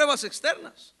 Esas son pruebas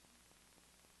externas.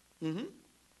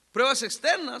 Pruebas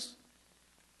externas,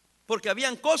 porque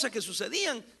habían cosas que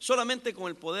sucedían solamente con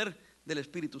el poder del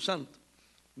Espíritu Santo.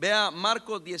 Vea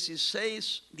Marcos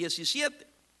 16:17.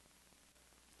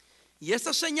 Y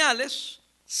estas señales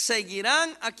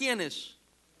seguirán a quienes,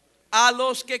 a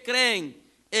los que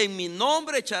creen. En mi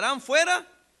nombre echarán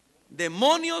fuera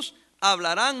demonios,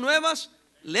 hablarán nuevas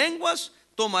lenguas,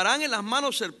 tomarán en las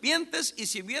manos serpientes, y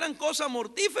si vieran cosa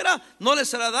mortífera no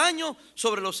les hará daño.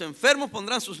 Sobre los enfermos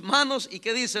pondrán sus manos, y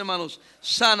 ¿qué dice, hermanos?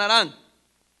 Sanarán.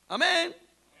 Amén.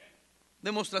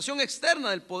 Demostración externa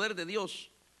del poder de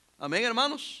Dios. Amén,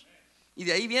 hermanos. Y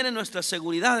de ahí viene nuestra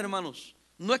seguridad, hermanos.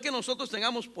 No es que nosotros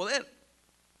tengamos poder,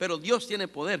 pero Dios tiene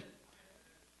poder.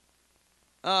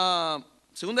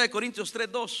 Segunda de Corintios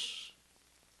 3:2.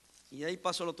 Y ahí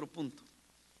paso al otro punto.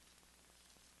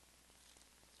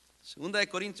 Segunda de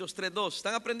Corintios 3:2.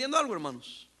 ¿Están aprendiendo algo,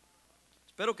 hermanos?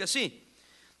 Espero que sí.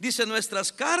 Dice: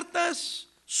 nuestras cartas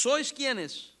sois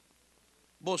quienes,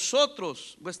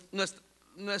 vosotros.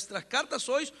 Nuestras cartas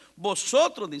sois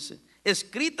vosotros, dice,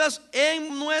 escritas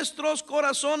en nuestros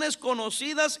corazones,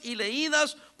 conocidas y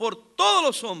leídas por todos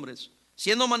los hombres,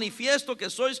 siendo manifiesto que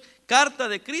sois carta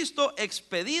de Cristo,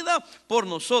 expedida por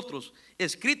nosotros,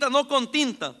 escrita no con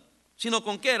tinta, sino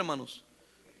con ¿qué, hermanos?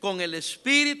 Con el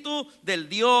Espíritu del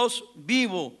Dios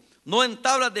vivo, no en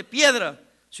tablas de piedra,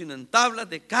 sino en tablas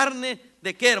de carne.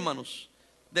 ¿De qué, hermanos?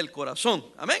 Del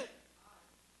corazón. Amén.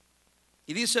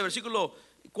 Y dice versículo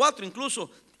 4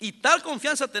 incluso: y tal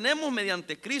confianza tenemos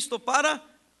mediante Cristo para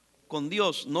con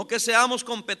Dios, no que seamos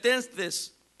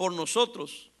competentes por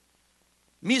nosotros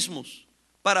mismos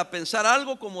para pensar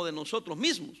algo como de nosotros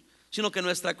mismos, sino que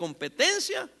nuestra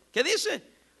competencia, ¿qué dice?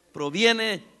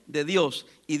 Proviene de Dios,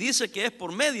 y dice que es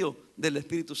por medio del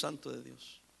Espíritu Santo de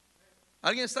Dios.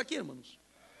 ¿Alguien está aquí, hermanos?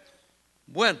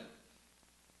 Bueno,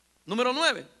 número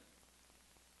 9.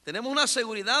 Tenemos una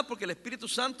seguridad porque el Espíritu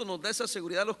Santo nos da esa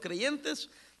seguridad a los creyentes,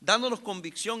 dándonos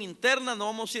convicción interna. No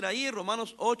vamos a ir ahí.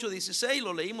 Romanos 8:16,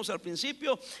 lo leímos al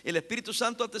principio. El Espíritu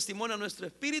Santo testimonia a nuestro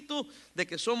espíritu de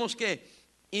que somos ¿qué?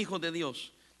 Hijos de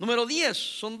Dios. Número 10,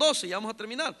 son 12, ya vamos a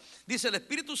terminar. Dice: el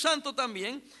Espíritu Santo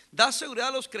también da seguridad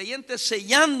a los creyentes,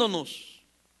 sellándonos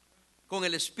con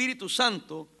el Espíritu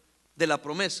Santo de la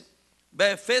promesa.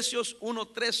 Ve Efesios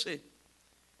 1:13.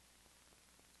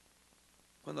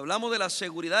 Cuando hablamos de la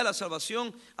seguridad de la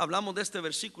salvación, hablamos de este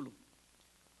versículo.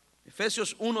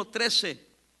 Efesios 1:13.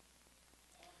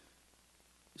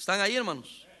 ¿Están ahí,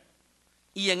 hermanos?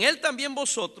 Y en él también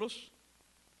vosotros,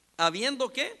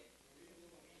 habiendo ¿qué?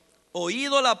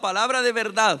 Oído la palabra de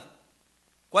verdad.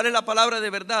 ¿Cuál es la palabra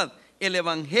de verdad? El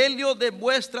evangelio de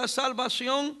vuestra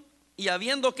salvación. Y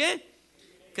habiendo ¿qué?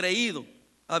 Creído.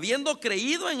 Habiendo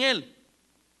creído en él,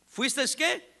 ¿fuisteis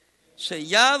qué?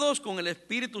 Sellados con el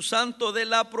Espíritu Santo de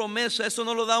la promesa. Esto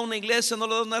no lo da una iglesia, no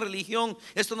lo da una religión,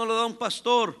 esto no lo da un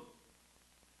pastor.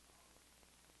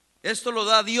 Esto lo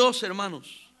da Dios,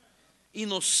 hermanos, y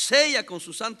nos sella con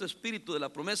su Santo Espíritu de la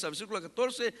promesa. Versículo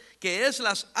 14, que es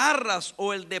las arras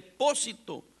o el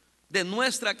depósito de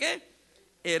nuestra ¿qué?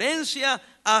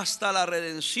 Herencia, hasta la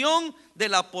redención de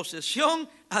la posesión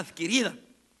adquirida.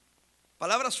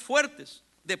 Palabras fuertes.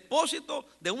 Depósito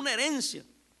de una herencia.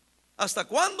 ¿Hasta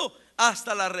cuándo?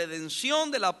 Hasta la redención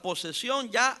de la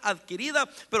posesión ya adquirida,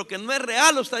 pero que no es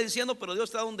real, lo está diciendo, pero Dios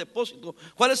te da un depósito.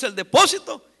 ¿Cuál es el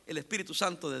depósito? El Espíritu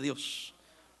Santo de Dios.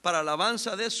 Para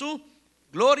alabanza de su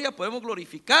gloria, podemos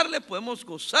glorificarle, podemos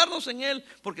gozarnos en él,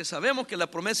 porque sabemos que la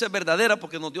promesa es verdadera,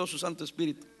 porque nos dio su Santo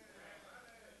Espíritu.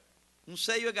 Un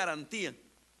sello es garantía.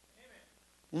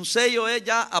 Un sello es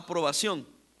ya aprobación.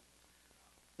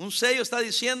 Un sello está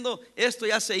diciendo: esto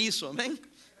ya se hizo. Amén.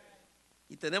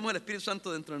 Y tenemos el Espíritu Santo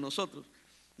dentro de nosotros.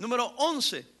 Número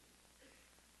 11.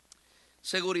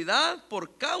 Seguridad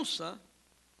por causa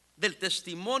del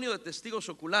testimonio de testigos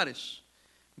oculares.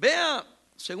 Vea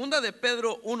segunda de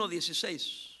Pedro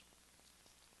 1:16.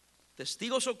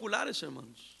 Testigos oculares,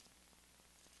 hermanos.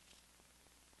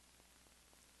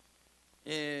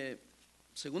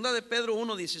 Segunda de Pedro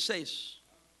 1:16.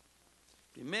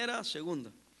 Primera,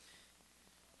 segunda.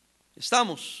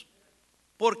 Estamos.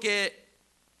 Porque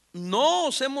no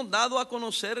os hemos dado a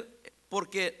conocer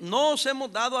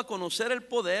el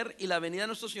poder y la venida de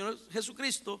nuestro Señor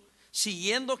Jesucristo,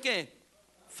 siguiendo ¿qué?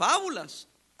 Fábulas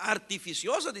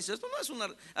artificiosas. Dice, esto no es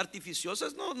una artificiosa,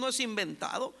 no es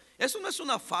inventado, esto no es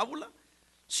una fábula,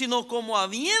 sino como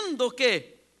habiendo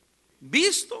 ¿qué?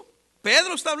 Visto.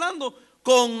 Pedro está hablando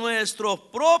con nuestros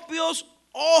propios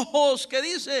ojos, que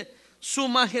dice su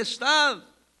majestad.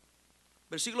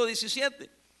 Versículo 17.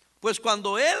 Pues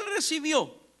cuando él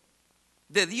recibió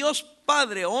de Dios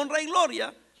Padre honra y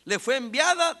gloria, le fue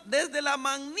enviada desde la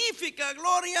magnífica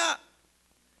gloria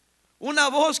una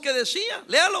voz que decía,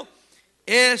 léalo: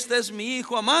 este es mi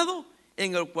Hijo amado,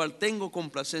 en el cual tengo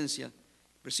complacencia.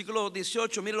 Versículo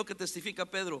 18, mire lo que testifica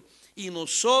Pedro: y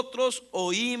nosotros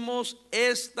oímos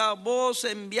esta voz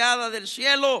enviada del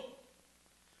cielo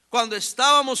cuando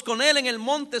estábamos con él en el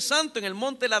monte santo, en el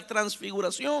monte de la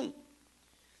transfiguración.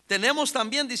 Tenemos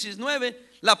también,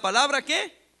 19, la palabra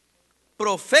 ¿qué?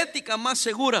 Profética más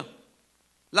segura,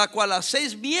 la cual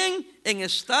hacéis bien en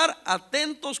estar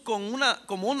atentos como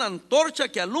una antorcha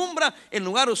que alumbra en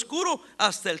lugar oscuro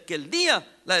hasta que el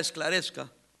día la esclarezca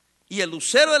y el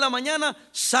lucero de la mañana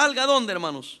salga. ¿Dónde,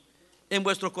 hermanos? En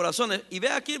vuestros corazones. Y ve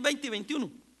aquí 20 y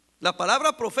 21, la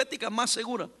palabra profética más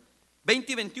segura,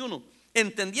 20 y 21.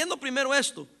 Entendiendo primero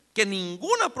esto, que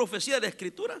ninguna profecía de la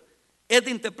Escritura es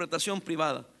de interpretación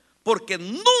privada, porque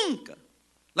nunca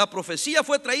la profecía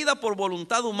fue traída por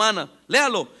voluntad humana,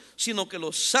 léalo, sino que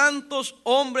los santos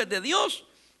hombres de Dios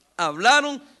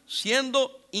hablaron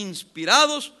siendo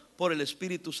inspirados por el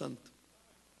Espíritu Santo.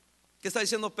 ¿Qué está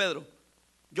diciendo Pedro?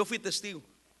 Yo fui testigo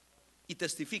y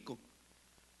testifico,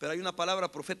 pero hay una palabra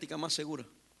profética más segura,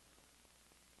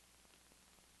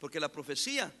 porque la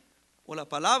profecía o la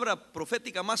palabra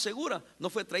profética más segura no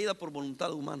fue traída por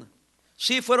voluntad humana.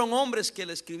 Sí fueron hombres que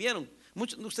le escribieron.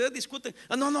 Muchos de ustedes discuten,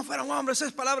 no fueron hombres,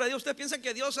 es palabra de Dios. Ustedes piensan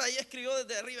que Dios ahí escribió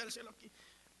desde arriba del cielo aquí.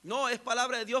 No, es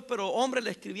palabra de Dios, pero hombres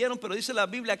le escribieron. Pero dice la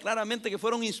Biblia claramente que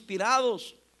fueron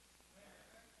inspirados.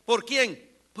 ¿Por quién?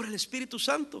 Por el Espíritu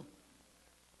Santo.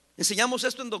 Enseñamos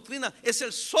esto en doctrina, es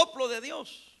el soplo de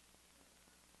Dios.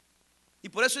 Y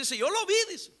por eso dice, yo lo vi,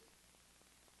 dice.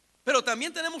 Pero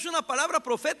también tenemos una palabra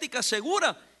profética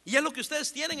segura, y es lo que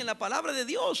ustedes tienen en la palabra de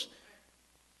Dios.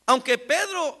 Aunque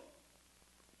Pedro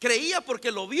creía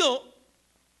porque lo vio,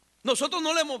 nosotros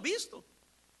no lo hemos visto,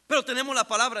 pero tenemos la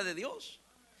palabra de Dios.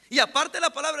 Y aparte de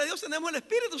la palabra de Dios, tenemos el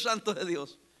Espíritu Santo de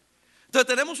Dios. Entonces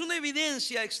tenemos una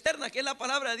evidencia externa que es la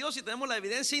palabra de Dios, y tenemos la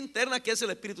evidencia interna que es el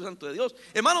Espíritu Santo de Dios.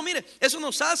 Hermano, mire, eso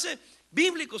nos hace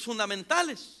bíblicos,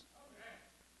 fundamentales.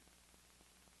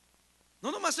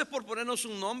 No nomás es por ponernos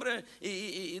un nombre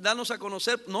y darnos a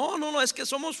conocer. No, es que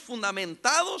somos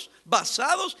fundamentados,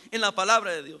 basados en la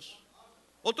palabra de Dios.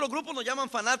 Otro grupo nos llaman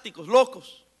fanáticos,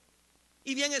 locos.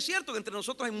 Y bien es cierto que entre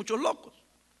nosotros hay muchos locos,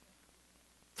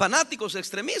 fanáticos,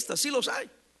 extremistas, sí los hay.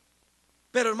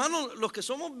 Pero hermano, los que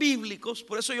somos bíblicos,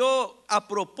 por eso yo a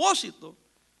propósito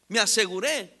me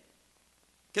aseguré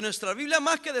que nuestra Biblia,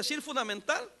 más que decir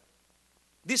fundamental,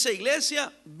 dice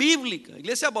iglesia bíblica,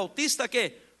 iglesia bautista,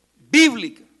 ¿qué?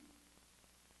 Bíblica.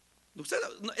 Usted,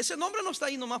 ese nombre no está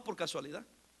ahí nomás por casualidad.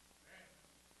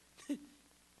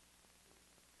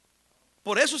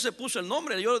 Por eso se puso el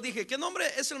nombre. Yo dije, ¿qué nombre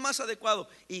es el más adecuado?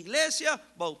 Iglesia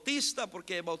Bautista,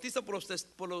 porque Bautista por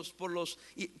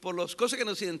los cosas que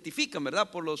nos identifican,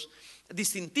 ¿verdad? Por los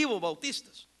distintivos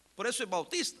bautistas. Por eso es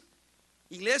Bautista.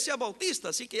 Iglesia Bautista,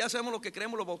 así que ya sabemos lo que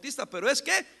creemos los bautistas, pero es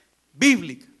que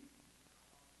bíblica.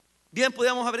 Bien,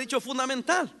 podríamos haber dicho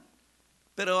fundamental,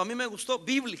 pero a mí me gustó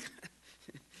bíblica,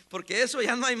 porque eso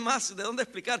ya no hay más de dónde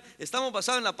explicar. Estamos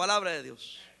basados en la palabra de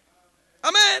Dios.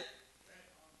 Amén.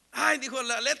 Ay, dijo,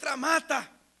 la letra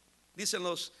mata, dicen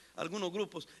algunos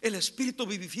grupos. El Espíritu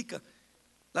vivifica.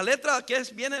 La letra que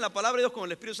viene de la palabra de Dios con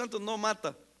el Espíritu Santo no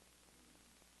mata,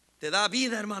 te da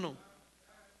vida, hermano.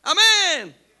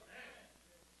 Amén.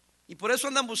 Y por eso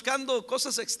andan buscando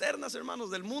cosas externas, hermanos,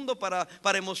 del mundo para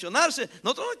emocionarse.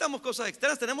 Nosotros no necesitamos cosas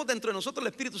externas, tenemos dentro de nosotros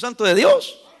el Espíritu Santo de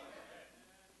Dios.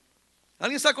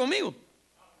 ¿Alguien está conmigo?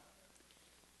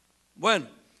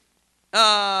 Bueno.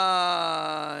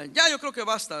 Ya yo creo que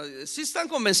basta. Si están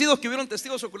convencidos que hubieron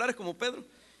testigos oculares como Pedro.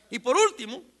 Y por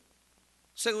último,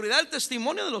 seguridad del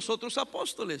testimonio de los otros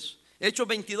apóstoles. Hechos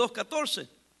 22:14.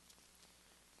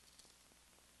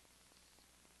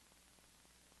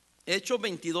 Hechos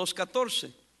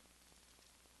 22:14.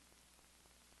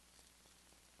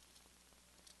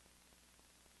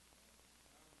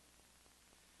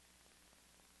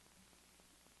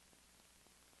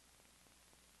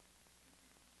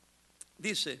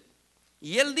 Dice,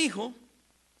 y él dijo: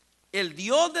 el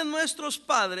Dios de nuestros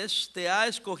padres te ha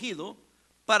escogido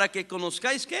para que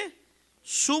conozcáis ¿qué?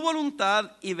 Su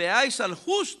voluntad, y veáis al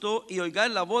justo y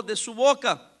oigáis la voz de su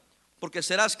boca, porque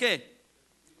serás ¿qué?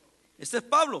 Este es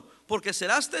Pablo. Porque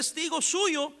serás testigo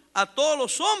suyo a todos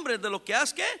los hombres de lo que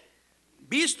has ¿qué?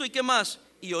 Visto y qué más,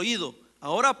 y oído.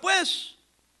 Ahora pues,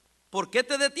 ¿por qué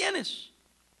te detienes?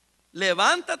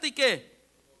 Levántate y qué,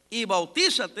 y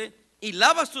bautízate, y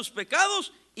lavas tus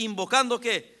pecados, invocando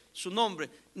 ¿qué? Su nombre.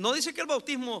 No dice que el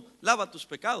bautismo lava tus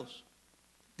pecados.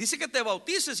 Dice que te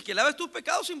bautices y que laves tus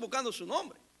pecados invocando su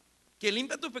nombre. Quien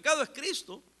limpia tus pecados es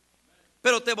Cristo,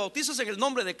 pero te bautizas en el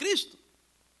nombre de Cristo.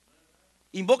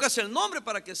 Invocas el nombre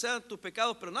para que sean tus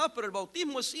pecados perdonados. Pero el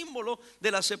bautismo es símbolo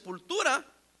de la sepultura,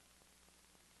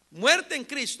 muerte en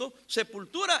Cristo,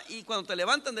 sepultura, y cuando te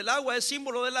levantan del agua es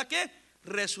símbolo de la ¿qué?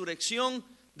 Resurrección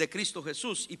de Cristo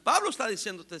Jesús. Y Pablo está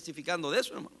diciendo, testificando de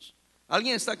eso, hermanos.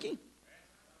 ¿Alguien está aquí?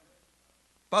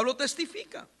 Pablo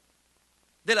testifica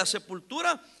de la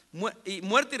sepultura,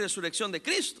 muerte y resurrección de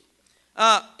Cristo.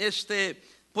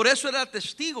 Por eso era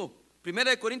testigo.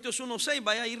 1 Corintios 1:6,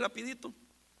 vaya ahí rapidito.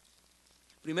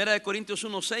 1 Corintios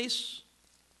 1:6.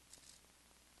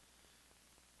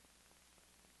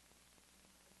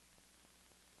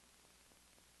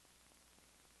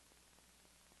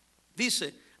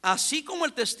 Dice: así como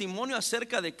el testimonio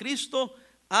acerca de Cristo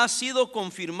ha sido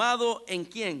confirmado ¿en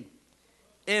quién?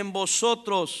 En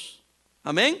vosotros.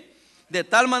 Amén. De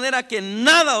tal manera que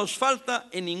nada os falta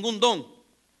en ningún don,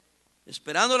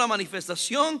 esperando la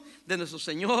manifestación de nuestro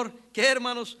Señor, ¿qué,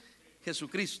 hermanos?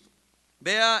 Jesucristo.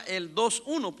 Vea el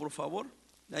 2:1, por favor.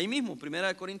 Ahí mismo,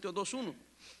 1 Corintios 2:1.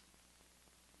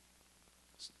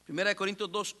 1 Corintios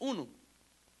 2:1.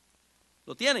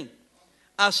 ¿Lo tienen?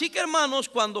 Así que, hermanos,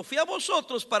 cuando fui a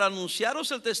vosotros para anunciaros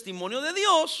el testimonio de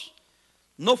Dios,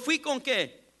 no fui con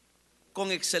 ¿qué?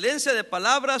 Con excelencia de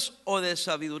palabras o de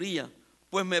sabiduría,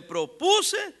 pues me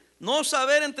propuse no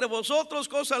saber entre vosotros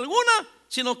cosa alguna,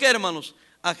 sino que, hermanos,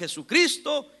 a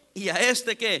Jesucristo y a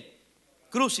este ¿qué?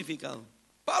 Crucificado.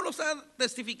 Pablo está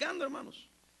testificando, hermanos,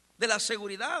 de la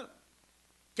seguridad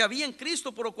que había en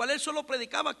Cristo, por lo cual él solo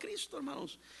predicaba a Cristo,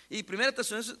 hermanos. Y 1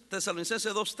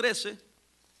 Tesalonicenses 2:13.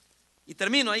 Y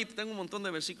termino ahí, tengo un montón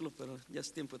de versículos, pero ya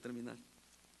es tiempo de terminar.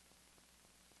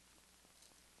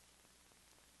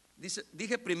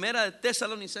 Dije 1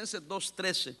 Tesalonicenses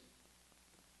 2:13.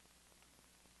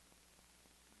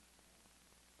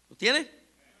 ¿Lo tiene?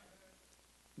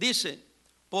 Dice: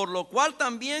 por lo cual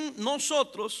también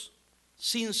nosotros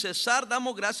sin cesar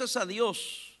damos gracias a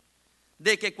Dios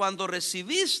de que cuando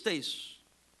recibisteis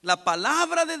la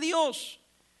palabra de Dios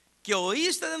que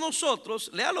oíste de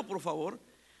nosotros, léalo por favor,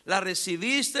 la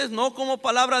recibiste no como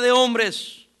palabra de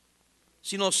hombres,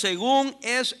 sino según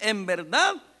es en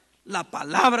verdad la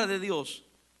palabra de Dios,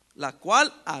 la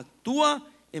cual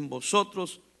actúa en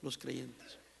vosotros los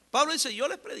creyentes. Pablo dice: yo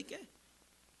les prediqué,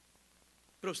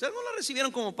 pero ustedes no la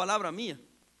recibieron como palabra mía,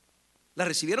 la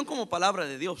recibieron como palabra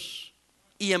de Dios.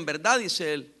 Y en verdad,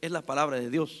 dice él, es la palabra de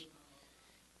Dios.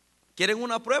 ¿Quieren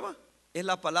una prueba? Es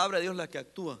la palabra de Dios la que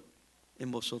actúa en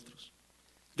vosotros.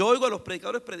 Yo oigo a los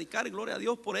predicadores predicar, y gloria a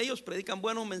Dios por ellos, predican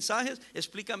buenos mensajes,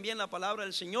 explican bien la palabra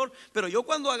del Señor, pero yo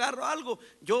cuando agarro algo,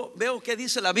 yo veo qué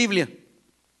dice la Biblia.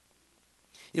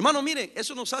 Hermano, miren,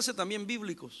 eso nos hace también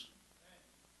bíblicos.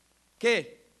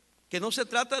 ¿Qué? Que no se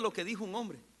trata de lo que dijo un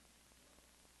hombre,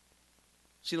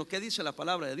 sino qué dice la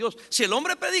palabra de Dios. Si el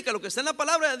hombre predica lo que está en la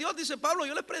palabra de Dios, dice Pablo,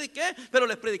 yo les prediqué, pero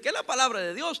les prediqué la palabra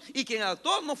de Dios, y quien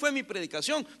actuó no fue mi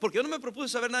predicación, porque yo no me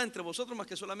propuse saber nada entre vosotros más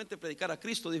que solamente predicar a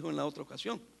Cristo, dijo en la otra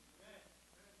ocasión.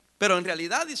 Pero en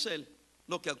realidad, dice él,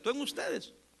 lo que actuó en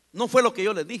ustedes no fue lo que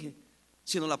yo les dije,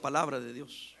 sino la palabra de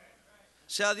Dios.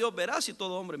 Sea Dios veraz y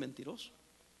todo hombre mentiroso.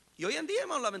 Y hoy en día,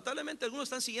 hermano, lamentablemente algunos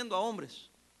están siguiendo a hombres,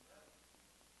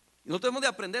 y no tenemos de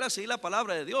aprender a seguir la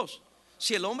palabra de Dios.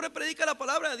 Si el hombre predica la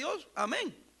palabra de Dios,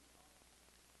 amén.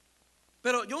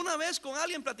 Pero yo una vez con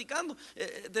alguien platicando,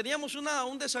 teníamos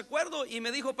un desacuerdo, y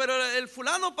me dijo: pero el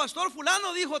fulano, pastor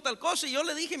fulano dijo tal cosa. Y yo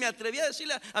le dije, me atreví a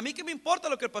decirle: a mí qué me importa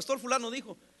lo que el pastor fulano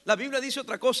dijo, la Biblia dice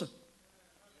otra cosa.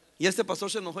 Y este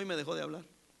pastor se enojó y me dejó de hablar,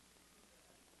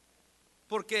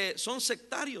 porque son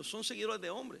sectarios, son seguidores de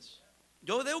hombres.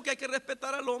 Yo digo que hay que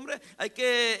respetar al hombre, hay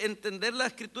que entender la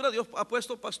escritura. Dios ha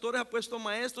puesto pastores, ha puesto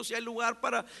maestros, y hay lugar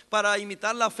para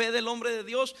imitar la fe del hombre de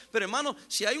Dios. Pero hermano,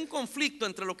 si hay un conflicto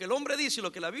entre lo que el hombre dice y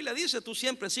lo que la Biblia dice, tú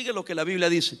siempre sigues lo que la Biblia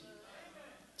dice.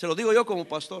 Se lo digo yo como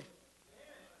pastor.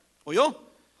 ¿O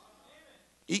yo?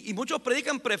 Y muchos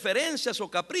predican preferencias o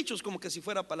caprichos como que si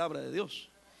fuera palabra de Dios.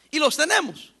 Y los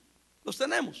tenemos.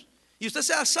 Y usted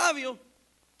sea sabio.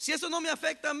 Si esto no me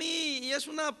afecta a mí y es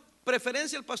una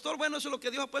preferencia el pastor, bueno, eso es lo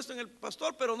que Dios ha puesto en el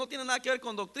pastor, pero no tiene nada que ver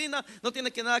con doctrina, no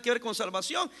tiene nada que ver con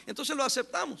salvación, entonces lo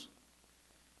aceptamos.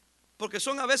 Porque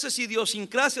son a veces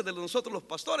idiosincrasias de nosotros los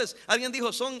pastores. Alguien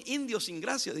dijo, son indios sin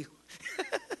gracia, dijo.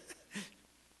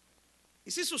 Y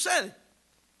sí sucede.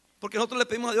 Porque nosotros le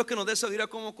pedimos a Dios que nos dé sabiduría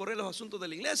cómo correr los asuntos de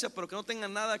la iglesia, pero que no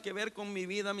tengan nada que ver con mi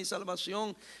vida, mi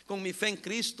salvación, con mi fe en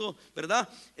Cristo, ¿verdad?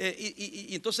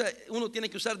 Y entonces uno tiene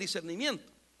que usar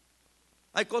discernimiento.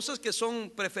 Hay cosas que son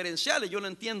preferenciales, yo lo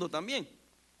entiendo también,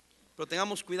 pero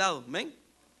tengamos cuidado, ¿ven?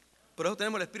 Por eso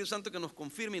tenemos el Espíritu Santo que nos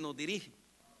confirma y nos dirige.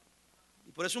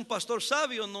 Y por eso un pastor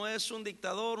sabio no es un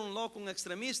dictador, un loco, un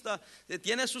extremista.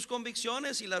 Tiene sus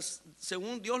convicciones y las,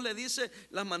 según Dios le dice,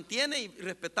 las mantiene, y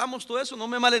respetamos todo eso. No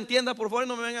me malentienda, por favor,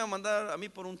 no me vengan a mandar a mí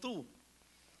por un tubo.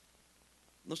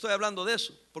 No estoy hablando de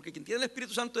eso, porque quien tiene el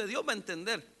Espíritu Santo de Dios va a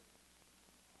entender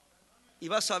y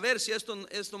va a saber si esto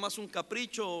es más un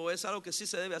capricho o es algo que sí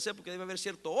se debe hacer, porque debe haber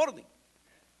cierto orden.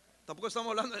 Tampoco estamos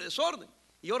hablando de desorden.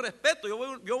 Y yo respeto,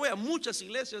 yo voy a muchas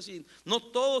iglesias y no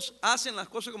todos hacen las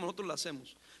cosas como nosotros las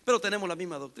hacemos, pero tenemos la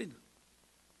misma doctrina.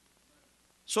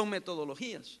 Son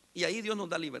metodologías y ahí Dios nos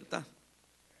da libertad.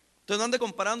 Entonces no ande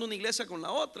comparando una iglesia con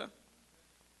la otra.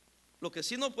 Lo que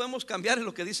sí no podemos cambiar es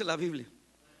lo que dice la Biblia.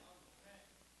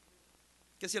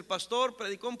 Que si el pastor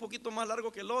predicó un poquito más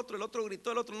largo que el otro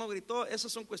gritó, el otro no gritó,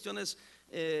 esas son cuestiones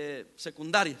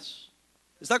secundarias.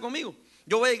 ¿Está conmigo?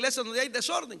 Yo voy a iglesias donde hay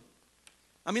desorden.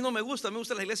 A mí no me gustan las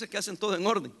iglesias que hacen todo en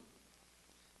orden.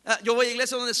 Yo voy a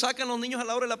iglesias donde sacan los niños a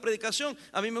la hora de la predicación.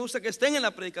 A mí me gusta que estén en la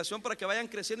predicación para que vayan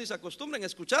creciendo y se acostumbren a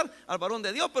escuchar al varón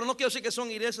de Dios. Pero no quiero decir que son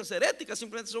iglesias heréticas,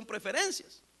 simplemente son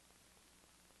preferencias.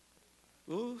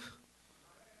 Yo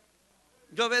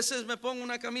a veces me pongo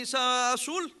una camisa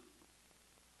azul.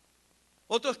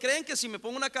 Otros creen que si me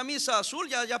pongo una camisa azul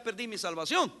ya perdí mi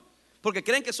salvación, porque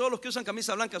creen que solo los que usan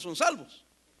camisa blanca son salvos.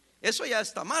 Eso ya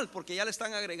está mal, porque ya le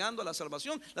están agregando a la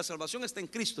salvación. La salvación está en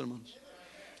Cristo, hermanos.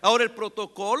 Ahora el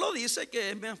protocolo dice que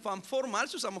es más formal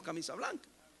si usamos camisa blanca.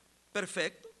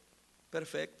 Perfecto,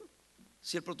 perfecto.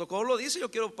 Si el protocolo dice, yo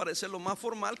quiero parecer lo más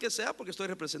formal que sea, porque estoy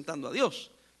representando a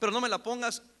Dios. Pero no me la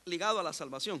pongas ligado a la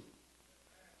salvación,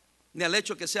 ni al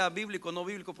hecho que sea bíblico o no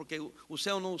bíblico, porque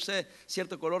use o no use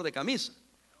cierto color de camisa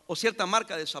o cierta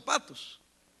marca de zapatos.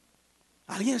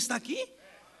 ¿Alguien está aquí?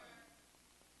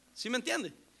 ¿Sí me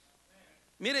entiende?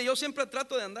 Mire, yo siempre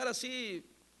trato de andar así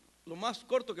lo más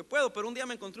corto que puedo, pero un día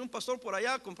me encontré un pastor por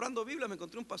allá comprando Biblia. Me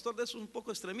encontré un pastor de esos un poco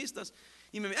extremistas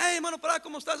y me dice, ay hermano, para,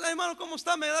 ¿cómo estás? Ay hermano, ¿cómo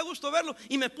está? Me da gusto verlo.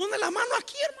 Y me pone la mano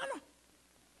aquí, hermano.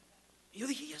 Y yo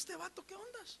dije, ¿y este vato qué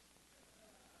ondas?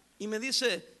 Y me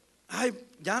dice, ay,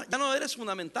 ya no eres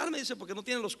fundamental, me dice, porque no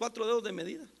tienes los 4 dedos de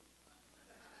medida.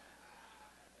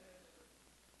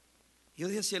 Y yo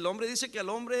dije, si el hombre dice que al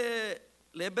hombre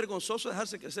le es vergonzoso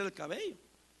dejarse crecer el cabello.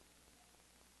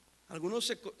 Algunos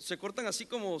se cortan así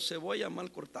como cebolla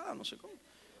mal cortada, no sé cómo.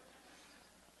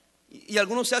 Y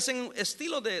algunos se hacen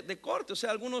estilos de corte, o sea,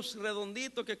 algunos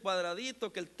redonditos, que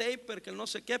cuadraditos, que el taper, que el no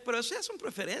sé qué. Pero eso ya son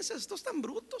preferencias, estos están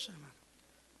brutos, hermano.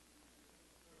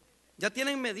 Ya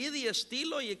tienen medida y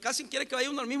estilo y casi quiere que vaya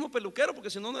uno al mismo peluquero, porque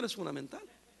si no, no eres fundamental.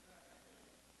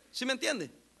 ¿Sí me entiende?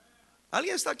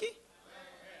 ¿Alguien está aquí?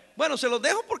 Bueno, se los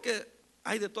dejo porque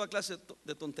hay de toda clase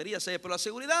de tonterías, pero la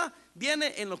seguridad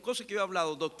viene en las cosas que yo he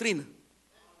hablado, doctrina.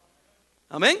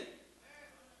 Amén.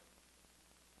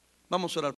 Vamos a orar.